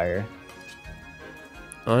out the fire.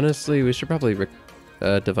 Honestly, we should probably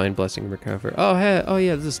Divine Blessing recover. Oh, hey, oh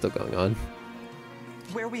yeah, this is still going on.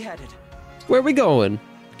 Where are we headed? Where are we going?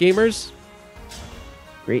 Gamers?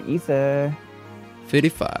 Great Ether.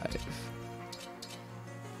 55.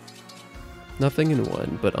 Nothing in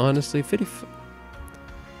one, but honestly, 55.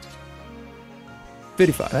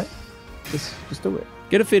 55. What? Just do it.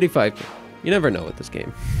 Get a 55. You never know with this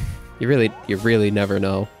game. You really never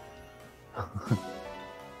know.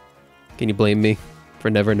 Can you blame me for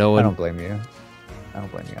never knowing? I don't blame you. I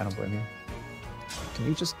don't blame you. Can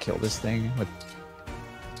you just kill this thing with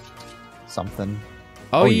something?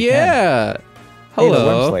 Oh you yeah! can. Hey, the Worm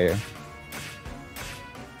Hello. Slayer.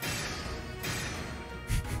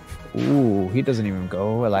 Ooh, he doesn't even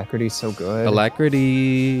go. Alacrity's so good.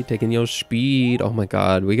 Alacrity, taking your speed. Oh my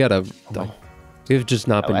god, we gotta. We've just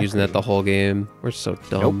not been using that Alacrity. the whole game. We're so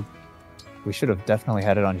dumb. Nope. We should have definitely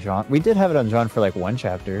had it on John. We did have it on John for like one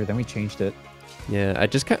chapter, then we changed it. Yeah,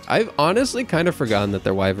 I've honestly kind of forgotten that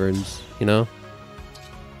they're wyverns. You know.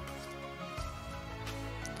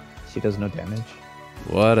 She does no damage.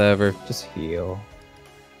 Whatever. Just heal.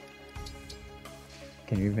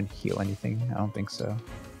 Can you even heal anything? I don't think so.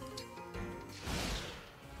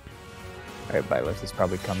 Alright, Byleth is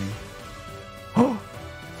probably coming.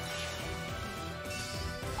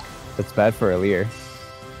 That's bad for Alir.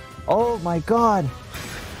 Oh my god!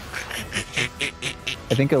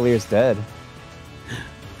 I think Alir's dead.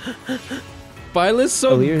 Byleth's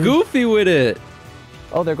so Alir. goofy with it.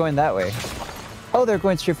 Oh, they're going that way. Oh, they're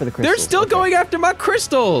going straight for the crystals. They're still Okay. going after my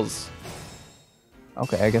crystals.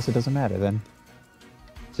 Okay, I guess it doesn't matter then.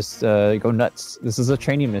 Just go nuts. This is a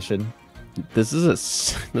training mission. This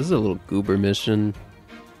is a little goober mission.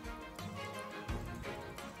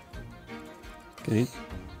 Can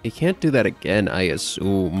you can't do that again, I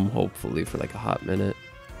assume. Hopefully for like a hot minute.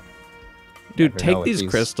 Dude, Never know take with these these.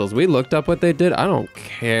 crystals. We looked up what they did. I don't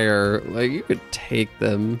care. Like, you could take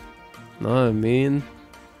them. Know what I mean?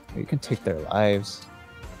 You can take their lives.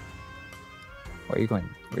 Where are you going?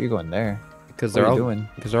 Where are you going there? Because What they're are you all doing?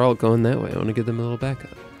 because they're all going that way. I want to give them a little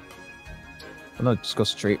backup. Oh, no, just go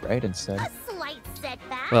straight right instead. A slight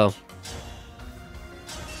setback. Well,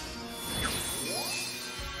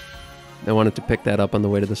 I wanted to pick that up on the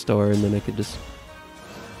way to the store, and then I could just,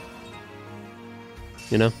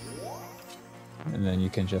 you know. And then you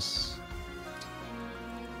can just...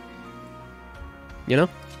 You know?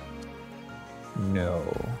 No.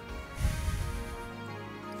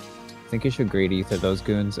 I think you should Great Ether those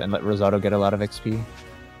goons and let Rosado get a lot of XP.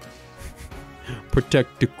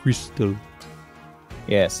 Protect the crystal.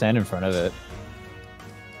 Yeah, stand in front of it.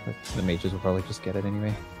 But the mages will probably just get it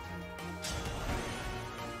anyway.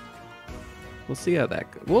 We'll see how that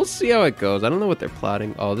goes. We'll see how it goes. I don't know what they're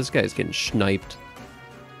plotting. Oh, this guy's getting sniped.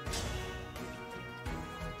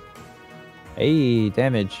 Hey,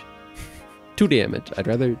 damage. 2 damage. I'd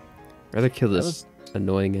rather kill That this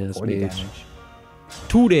annoying ass 40 mage. damage.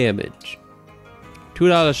 2 damage.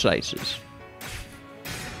 $2 slices.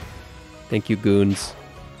 Thank you, goons.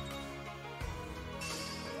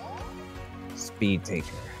 Speed Taker.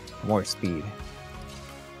 more speed.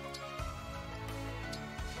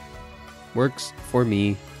 Works for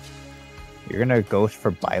me. You're gonna go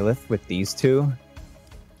for Byleth with these two?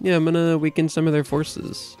 Yeah, I'm gonna weaken some of their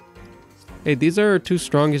forces. Hey, these are our two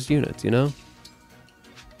strongest units, you know?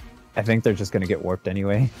 I think they're just gonna get warped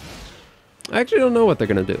anyway. I actually don't know what they're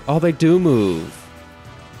gonna do. Oh, they do move.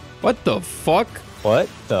 What the fuck? What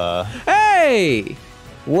the? Hey!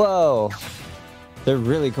 Whoa! They're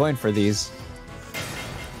really going for these.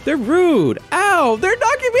 They're rude. Ow! They're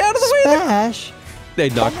knocking me out of the way. Smash! They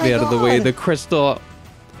knocked me out of the way. The crystal.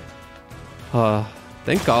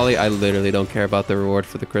 Thank golly, I literally don't care about the reward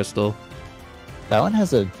for the crystal. That one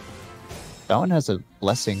has a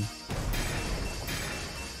blessing.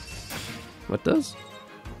 What does?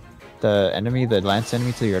 The lance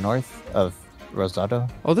enemy to your north of Rosado.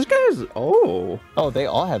 Oh, this guy is. Oh. Oh, they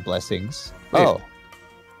all have blessings. Wait. Oh.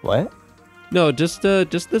 What? No, just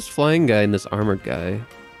this flying guy and this armored guy.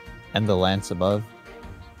 And the lance above.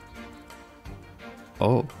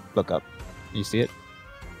 Oh. Look up. You see it?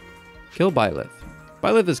 Kill Byleth.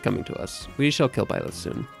 Byleth is coming to us. We shall kill Byleth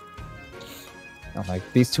soon. I'm like,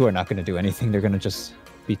 these two are not going to do anything. They're going to just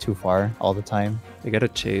be too far all the time. They gotta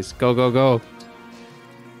chase. Go, go, go.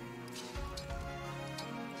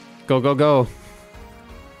 Go, go, go.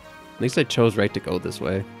 At least I chose right to go this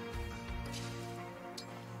way.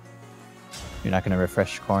 You're not going to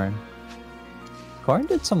refresh Corn. Corn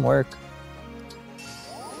did some work.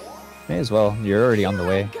 May as well. You're already on the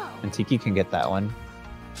way. And Tiki can get that one.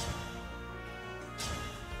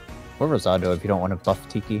 Or Rosado if you don't want to buff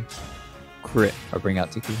Tiki. Crit. Or bring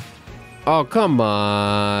out Tiki. Oh, come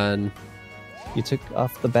on. You took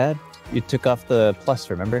off the bad? You took off the plus,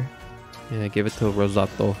 remember? Yeah, give it to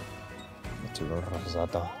Rosato. To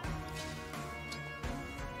Rosado.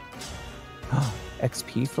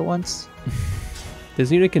 XP for once?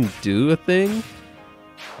 This unit can do a thing?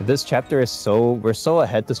 This chapter is we're so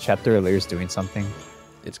ahead. This chapter Alir's doing something.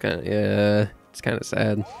 It's kind of, yeah, it's kind of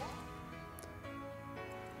sad.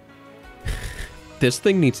 This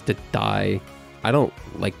thing needs to die. I don't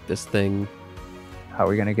like this thing. How are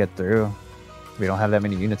we gonna get through? We don't have that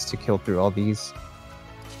many units to kill through all these.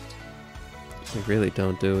 We really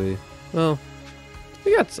don't, do we? Well,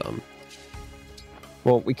 we got some.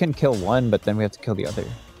 Well, we can kill one, but then we have to kill the other.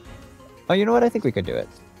 Oh, you know what? I think we could do it.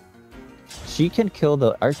 She can kill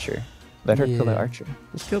the archer. Let her kill the archer.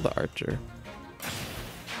 Let's kill the archer.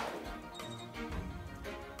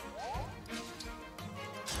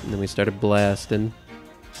 And then we started blasting.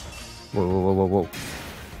 Whoa, whoa, whoa, whoa, whoa.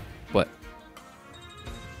 What?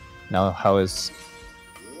 Now, how's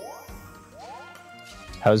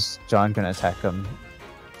John gonna attack him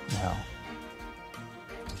now?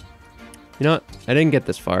 You know what? I didn't get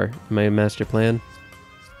this far in my master plan.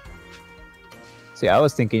 See, I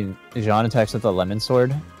was thinking Jean attacks with a lemon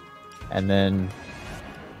sword, and then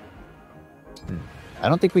I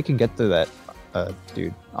don't think we can get through that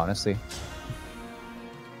dude, honestly.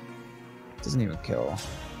 Doesn't even kill.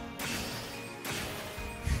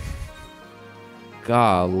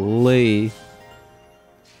 Golly.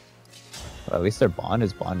 Well, at least their bond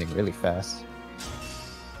is bonding really fast.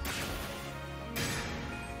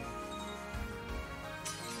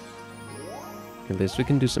 At least we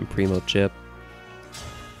can do some primo chip.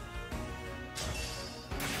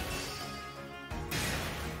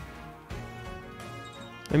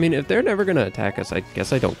 I mean, if they're never gonna attack us, I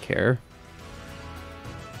guess I don't care.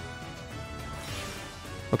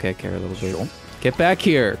 Okay, I care a little bit. Sure. Get back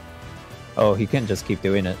here! Oh, he can't just keep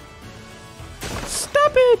doing it.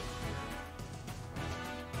 Stop it!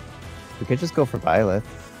 We could just go for Byleth.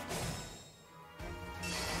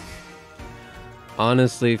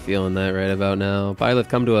 Honestly, feeling that right about now. Byleth,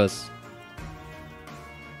 come to us.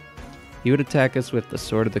 He would attack us with the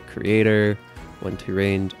Sword of the Creator. 1-2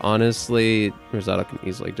 range. Honestly, Rosado can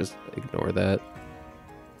easily just ignore that.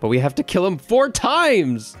 But we have to kill him 4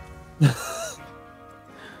 times!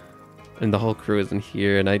 And the whole crew isn't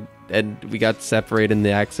here, and we got separated in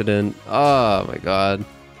the accident. Oh my god.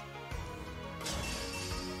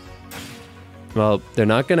 Well, they're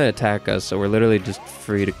not gonna attack us, so we're literally just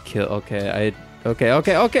free to kill. Okay,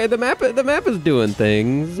 okay. The map is doing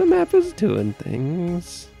things. The map is doing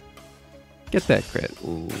things. Get that crit.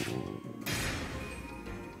 Ooh.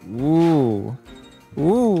 Ooh.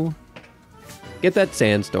 Ooh. Get that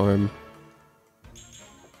sandstorm.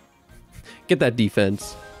 Get that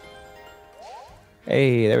defense.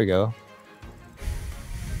 Hey, there we go.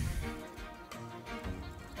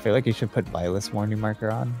 I feel like you should put Byleth's warning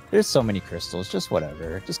marker on. There's so many crystals, just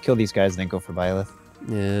whatever. Just kill these guys and then go for Byleth.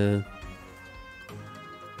 Yeah.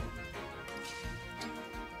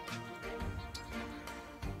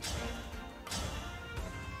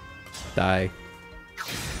 die.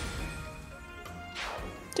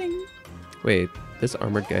 Ding. Wait, this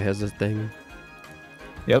armored guy has this thing.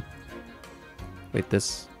 Yep, Wait,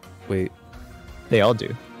 this. Wait, they all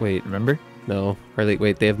do. wait. Remember? No, Harley.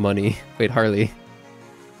 Wait, they have money. Wait, Harley.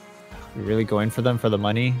 You're really going for them for the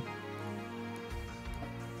money?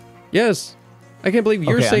 Yes. I can't believe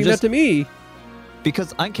you're Okay, I'm saying just- that to me.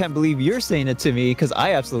 Because I can't believe you're saying it to me, because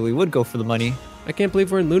I absolutely would go for the money. I can't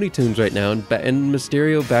believe we're in Looney Tunes right now in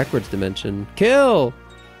Mysterio backwards dimension. Kill!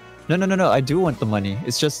 No, I do want the money.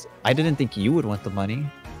 It's just, I didn't think you would want the money.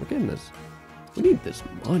 Look at this. We need this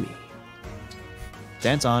money.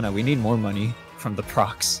 Dance on, we need more money from the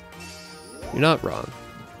procs. You're not wrong.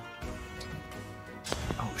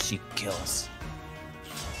 Oh, she kills.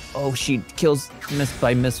 Oh, she kills miss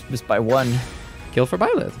by one. Kill for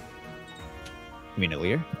Byleth. You mean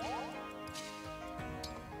Alir?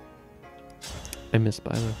 I miss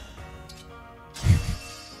Byleth.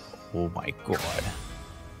 Oh my god.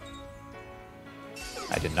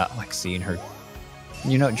 I did not like seeing her.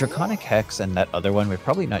 You know, Draconic Hex and that other one we're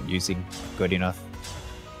probably not using good enough.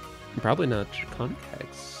 Probably not Draconic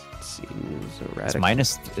Hex. It seems radical. It's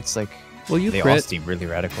minus, it's like, Well, you they all crit. seem really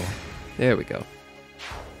radical. There we go.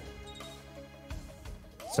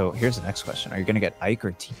 So here's the next question. Are you going to get Ike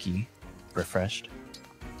or Tiki refreshed?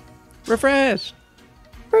 Refresh!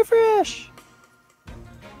 Refresh!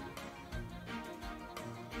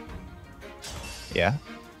 Yeah?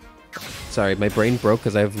 Sorry, my brain broke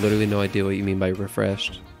because I have literally no idea what you mean by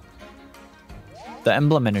refreshed. The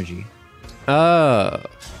Emblem Energy. Oh.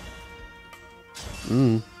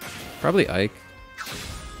 Probably Ike.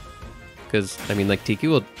 Because, I mean, like, Tiki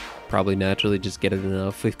will probably naturally just get it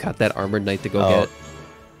enough. We've got that Armored Knight to go get.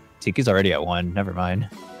 Tiki's already at 1. Never mind.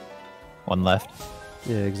 1 left.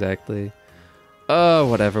 Yeah, exactly. Oh,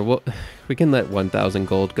 whatever. We can let 1,000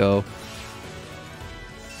 gold go.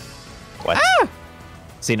 What?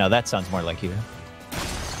 See, now that sounds more like you.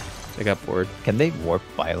 I got bored. Can they warp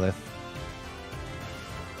Byleth?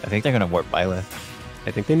 I think they're going to warp Byleth.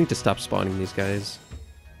 I think they need to stop spawning these guys.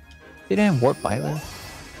 They didn't warp Byleth.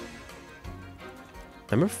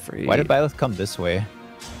 I'm afraid. Why did Byleth come this way?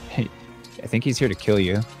 I think he's here to kill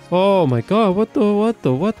you. Oh my god, what?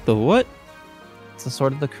 It's the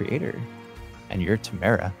sword of the creator. And you're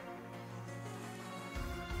Tamara.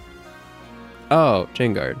 Oh,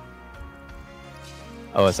 Chain Guard.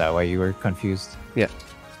 Oh, is that why you were confused? Yeah.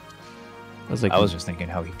 I was like, I was just thinking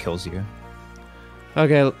how he kills you.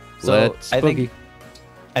 okay, So, let's I think- boogie.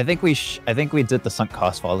 I think we did the sunk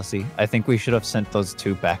cost fallacy. I think we should have sent those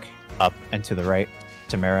two back up and to the right,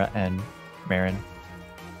 Tamara and Marin.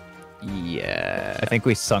 Yeah. I think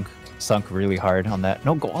we sunk really hard on that.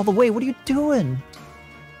 No, go all the way. What are you doing?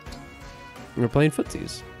 We're playing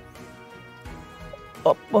footsies.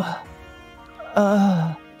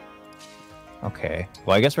 Okay.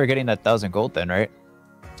 Well, I guess we're getting that 1,000 gold then, right?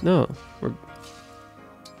 No,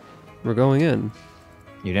 we're going in.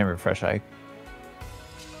 You didn't refresh Ike.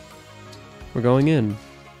 We're going in.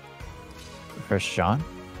 Refresh Sean.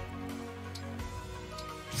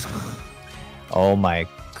 Oh my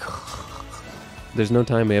god. There's no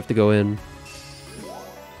time. We have to go in.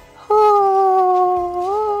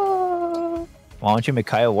 Why don't you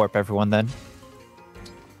Micaiah warp everyone then?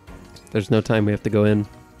 There's no time. We have to go in.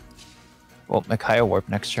 Well, Micaiah warp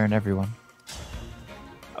next turn, everyone.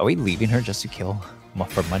 Are we leaving her just to kill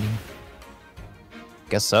for money?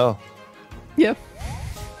 Guess so. Yeah.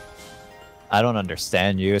 I don't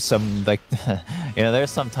understand you. Some, like, you know,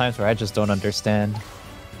 there's some times where I just don't understand.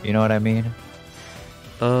 You know what I mean?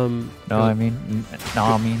 No, I mean? No,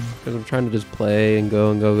 I mean... Because I'm trying to just play and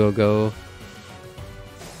go.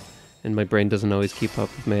 And my brain doesn't always keep up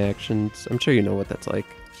with my actions. I'm sure you know what that's like.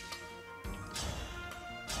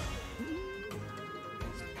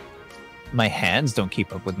 My hands don't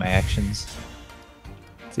keep up with my actions.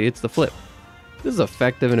 See, it's the flip. This is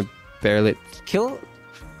effective and it barely... Kill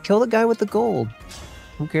the guy with the gold.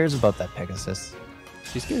 Who cares about that Pegasus?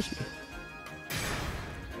 She scares me.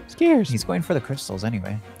 Scares. He's going for the crystals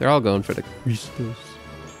anyway. They're all going for the crystals.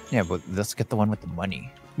 Yeah, but let's get the one with the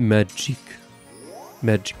money. Magic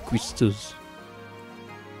crystals.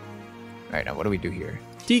 Alright, now what do we do here?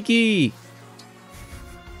 Tiki!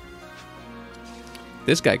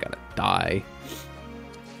 This guy gotta die.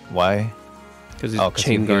 Why? Because he's 'cause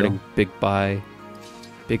chain you guarding heal. big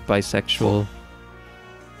bisexual.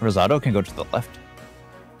 Rosado can go to the left.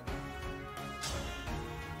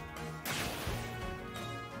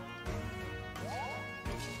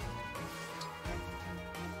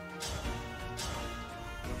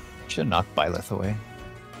 Should knock Byleth away.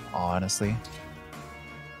 Honestly.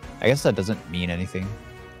 I guess that doesn't mean anything.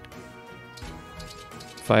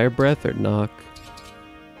 Fire breath or knock?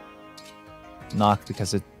 Knock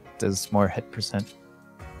because it does more hit percent.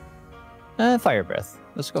 Fire breath.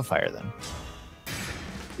 Let's go fire then.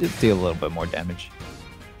 It'll deal a little bit more damage.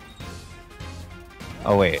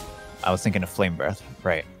 Oh wait, I was thinking of flame breath.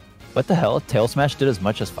 Right. What the hell? Tail smash did as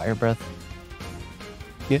much as fire breath?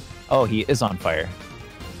 Yeah. Oh, he is on fire.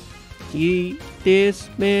 This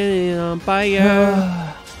man is on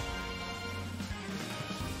fire.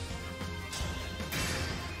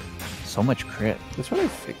 So much crit. That's what I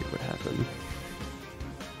figured would happen.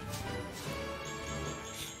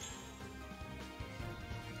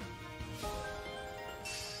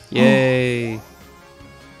 Yay.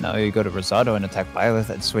 Now you go to Rosado and attack Byleth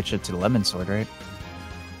and switch it to Lemon Sword, right?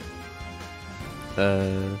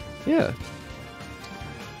 Yeah.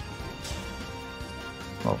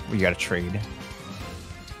 Well, we gotta trade.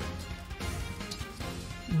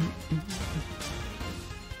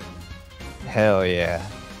 Hell yeah.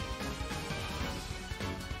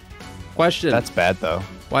 Question. That's bad though.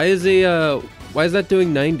 Why is that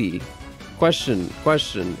doing 90? Question.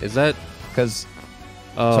 Is that Because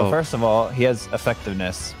oh so first of all, he has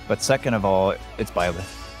effectiveness, but second of all, it's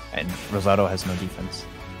Byleth, and Rosado has no defense.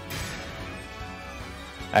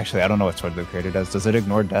 Actually, I don't know what Sword Loop Creator does. Does it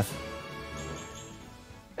ignore death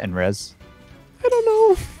and res? I don't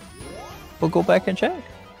know. We'll go back and check.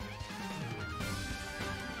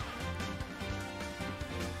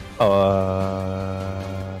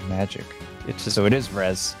 Magic. It's just So it is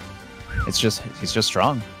res. It's just he's just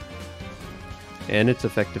strong. and it's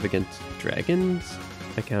effective against dragons.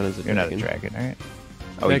 I count as a You're not dragon. a dragon, right?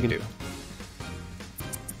 Oh, Dragon. you do.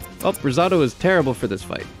 Oh, Rosado is terrible for this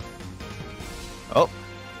fight. Oh,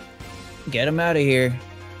 get him out of here.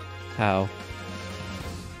 How?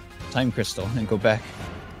 Time crystal and go back.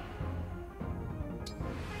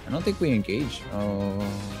 I don't think we engage. Oh,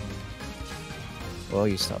 well,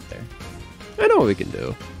 you stop there. I know what we can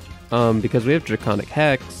do. Because we have Draconic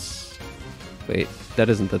Hex. Wait, that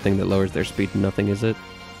isn't the thing that lowers their speed to nothing, is it?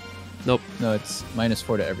 Nope. No, it's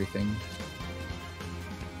 -4 to everything.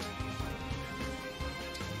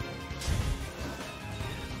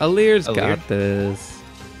 Alir's Alir? got this.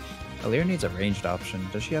 Alir needs a ranged option.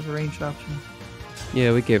 Does she have a ranged option?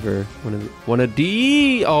 Yeah, we gave her one of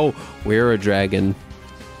D. Oh, we're a dragon.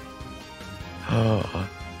 Oh.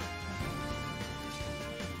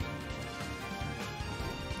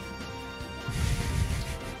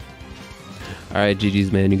 All right,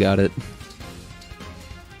 GG's, man, you got it.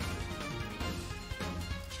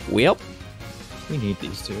 Well, We need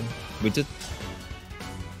these two. We did.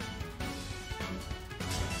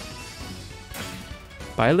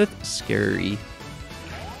 Byleth scary.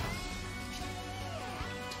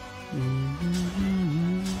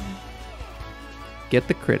 Get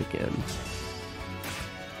the crit again.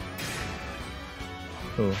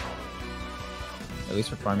 Oh. At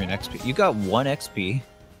least we're farming XP. You got 1 XP.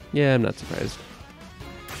 Yeah, I'm not surprised.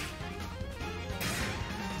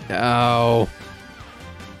 Ow.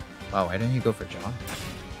 Wow, why didn't you go for John?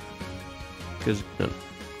 Because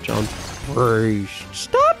John Priest.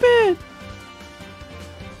 Stop it!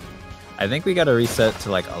 I think we gotta reset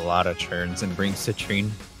to like a lot of turns and bring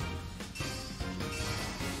Citrine.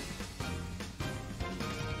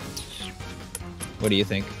 What do you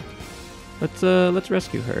think? Let's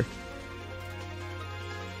rescue her.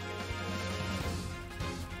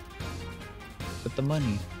 With the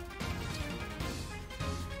money.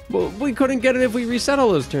 Well, we couldn't get it if we reset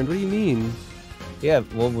all those turns. What do you mean? Yeah,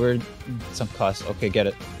 well, we're some cost. Okay, get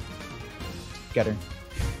it. Get her.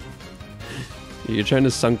 You're trying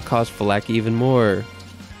to sunk cost Falaki even more.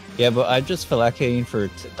 Yeah, but I'm just Falakiing for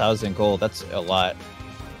 1,000 gold. That's a lot.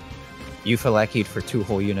 You Falakied for 2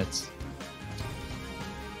 whole units.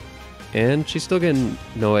 And she's still getting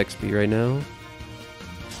no XP right now.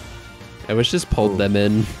 I wish just pulled them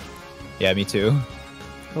in. Yeah, me too.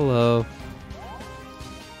 Hello.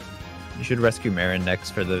 You should rescue Marin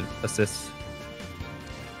next for the assist.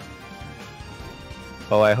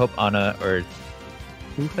 Oh, I hope Anna or...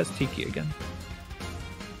 Who has Tiki again?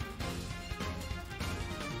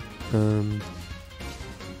 I'm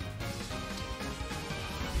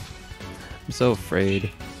so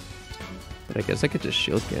afraid. But I guess I could just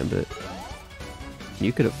shield gambit.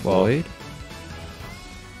 You could avoid.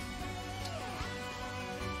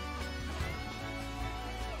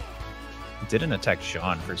 Didn't attack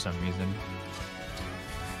Sean for some reason.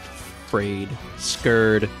 Afraid.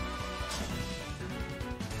 Scared.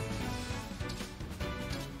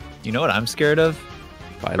 You know what I'm scared of?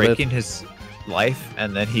 Byleth. Breaking his life,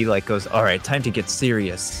 and then he like goes, all right, time to get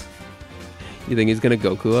serious. You think he's gonna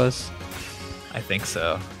Goku us? I think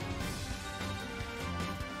so.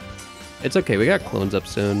 It's okay. We got clones up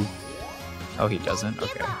soon. Oh, he doesn't?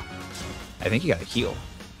 Okay. I think you got a heal.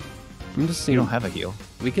 I'm just You seeing. don't have a heal.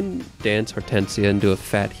 We can dance Hortensia into a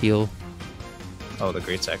fat heal. Oh, the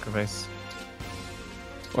Great Sacrifice.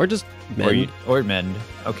 Or just mend. Or mend.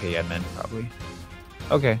 Okay, yeah, mend probably.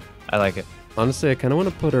 Okay, I like it. Honestly, I kind of want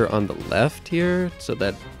to put her on the left here so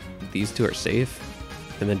that these two are safe.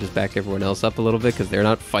 And then just back everyone else up a little bit because they're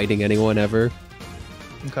not fighting anyone ever.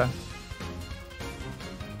 Okay.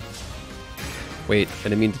 Wait, I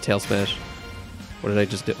didn't mean to tail smash. What did I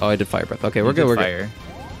just do? Oh, I did fire breath. Okay, we're good, we're good.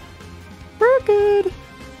 We're good.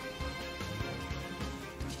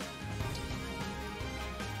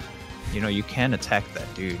 You know, you can attack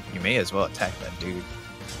that dude. You may as well attack that dude.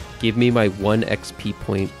 Give me my 1 XP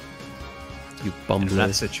point. You And bumbler.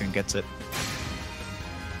 that Citron gets it.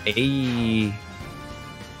 Ayy.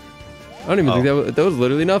 I don't even think that was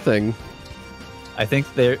literally nothing. I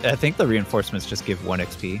think the reinforcements just give 1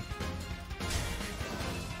 XP.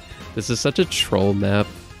 This is such a troll map.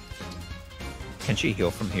 Can she heal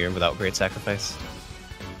from here without Great Sacrifice?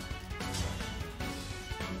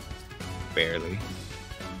 Barely.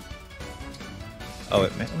 Oh,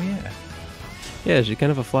 yeah. Yeah, she's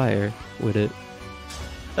kind of a flyer with it.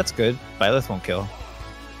 That's good. Byleth won't kill.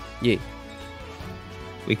 Yeah.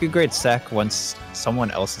 We could Great Sack once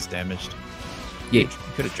someone else is damaged. Yeah. You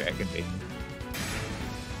could have Dragon Bane.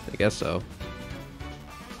 I guess so.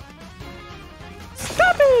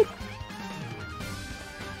 Stop it!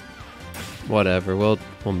 Whatever, we'll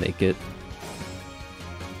make it.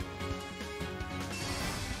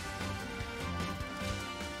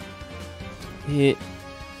 Hit.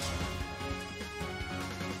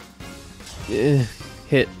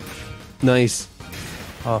 Hit. Nice.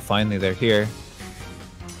 Oh, finally they're here.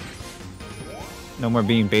 No more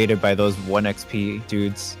being baited by those 1 XP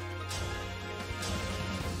dudes.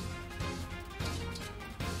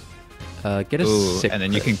 Get a Ooh, sick and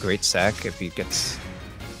then you crit. can Great Sack if he gets...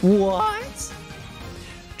 What?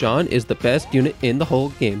 John is the best unit in the whole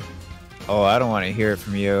game. Oh, I don't want to hear it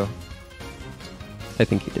from you. I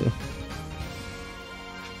think you do.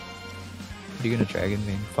 Are you gonna Dragon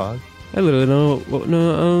Bane Fog? I literally don't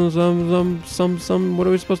know. No, some. What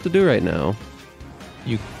are we supposed to do right now?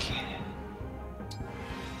 You can.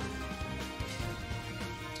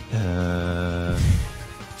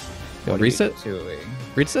 Yo, What are reset. you doing?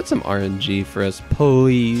 Reset some RNG for us,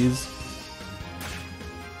 please.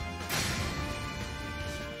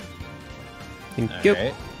 Thank you.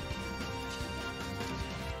 Alright.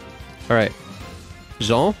 All right,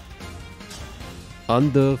 Jean.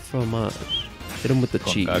 On the fromage. Hit him with the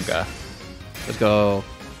cheese. Gaga. Let's go.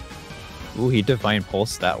 Ooh, he Divine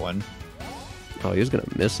Pulse that one. Oh, he was gonna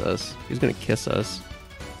miss us. He's gonna kiss us.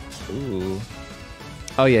 Ooh.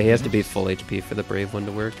 Oh yeah, he has to be full HP for the brave one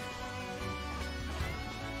to work.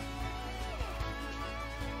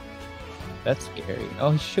 That's scary.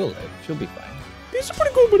 Oh, she'll live. She'll be fine. These are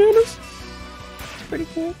pretty cool bananas. It's pretty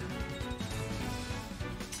cool.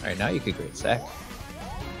 Alright, now you could Great Sack.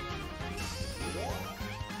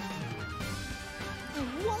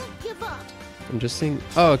 I won't give up. I'm just seeing.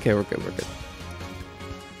 Oh, okay, we're good. We're good.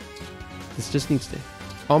 This just needs to.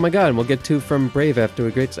 Oh my god, and we'll get 2 from Brave after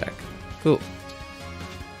a Great Sack. Cool.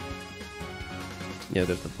 Yeah,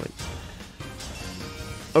 there's the point.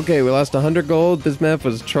 Okay, we lost 100 gold. This map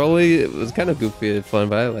was trolly. It was kind of goofy and fun,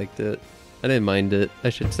 but I liked it. I didn't mind it, I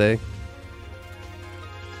should say.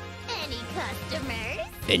 Any customers?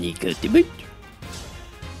 Any customer?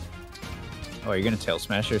 Oh, are you gonna Tail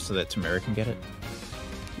Smash her so that Tamara can get it?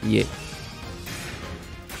 Yeah.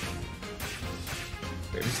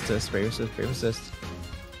 Brave Assist, Brave Assist, Brave Assist.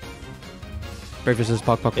 Breakfast is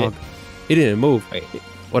pog, pog, pog. He didn't move. Wait,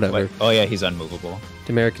 Whatever. what? Oh yeah, he's unmovable.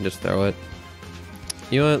 Tamara can just throw it.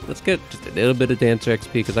 You know what? Let's get just a little bit of Dancer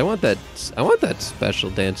XP because I want that special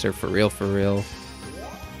Dancer for real, for real.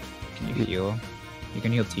 Can you heal? You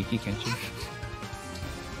can heal Tiki, can't you?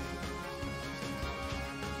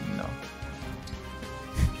 No.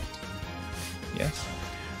 Yes?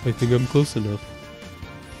 I think I'm close enough.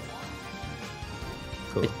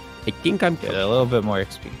 Cool. I think I'm Get close. a little bit more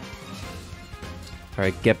XP. All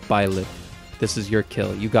right, get by Lip. This is your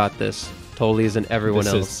kill. You got this. Totally isn't everyone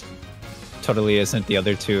This else. Totally isn't the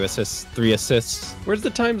other 2 assists, 3 assists. Where's the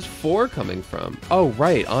times 4 coming from? Oh,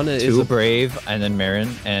 right. Anna 2 is a... Brave, and then Marin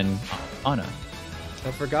and Anna.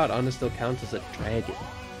 I forgot. Anna still counts as a dragon.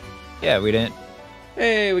 Yeah, we didn't.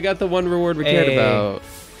 Hey, we got the one reward we cared Hey. about.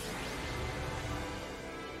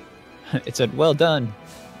 It said, well done.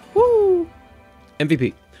 Woo!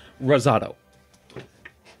 MVP. Rosado.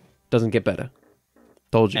 Doesn't get better.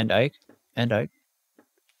 Told you. And Ike.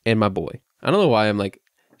 And my boy. I don't know why I'm like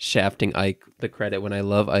shafting Ike the credit when I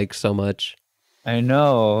love Ike so much. I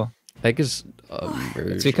know. Ike is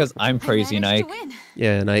It's because I'm praising Ike.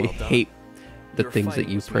 yeah, and I Well done. hate the Your things that fight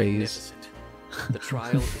you was praise. magnificent. The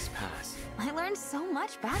trial is past. I learned so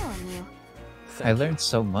much battling you. I Thank you. learned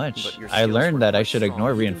so much. But your I skills were learned that I quite should strong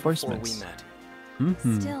ignore even before we reinforcements. met.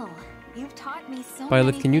 Still, you've taught me so Byleth,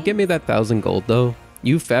 many can you get me things. that 1,000 gold though?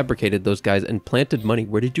 You fabricated those guys and planted money.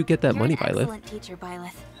 Where did you get that You're money, an Byleth? excellent teacher,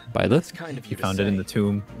 Byleth. That's Byleth? kind of you You to found it in say, the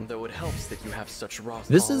tomb. Though it helps that you have such raw.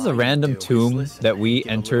 This all is I a need random to do is tomb listen that and we give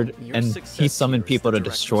a entered, little. Your and he success summoned here is people the to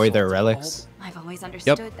direct destroy their result of all relics. I've always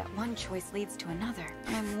understood that one choice leads to another.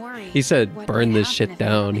 I'm worried. He said, what burn might this happen shit if I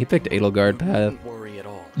don't down. He make picked them Edelgard You path. needn't worry at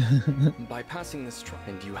all. By passing this trial,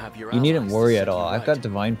 and you have your You needn't allies to worry set at all. you I've got right.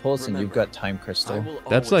 Divine Pulse and you've Remember, got Time I Crystal. will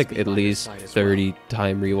That's always like be at by your least side as 30 well.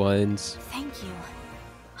 time rewinds. Thank you.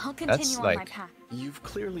 I'll continue on my like- path. You've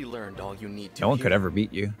clearly learned all you need to. No one could here. ever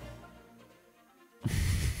beat you.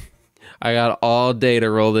 I got all day to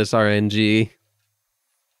roll this RNG.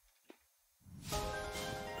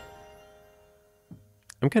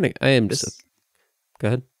 I am This, just... Go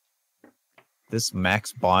ahead. this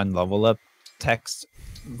max bond level up text,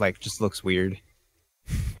 like, just looks weird.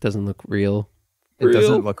 Doesn't look real. It Real?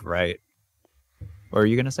 doesn't look right. What are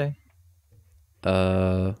you gonna say?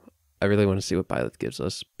 I really want to see what Byleth gives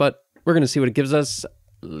us, but we're going to see what it gives us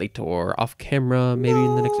later, off camera, maybe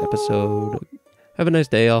in the next episode. Have a nice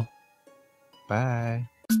day, y'all. Bye.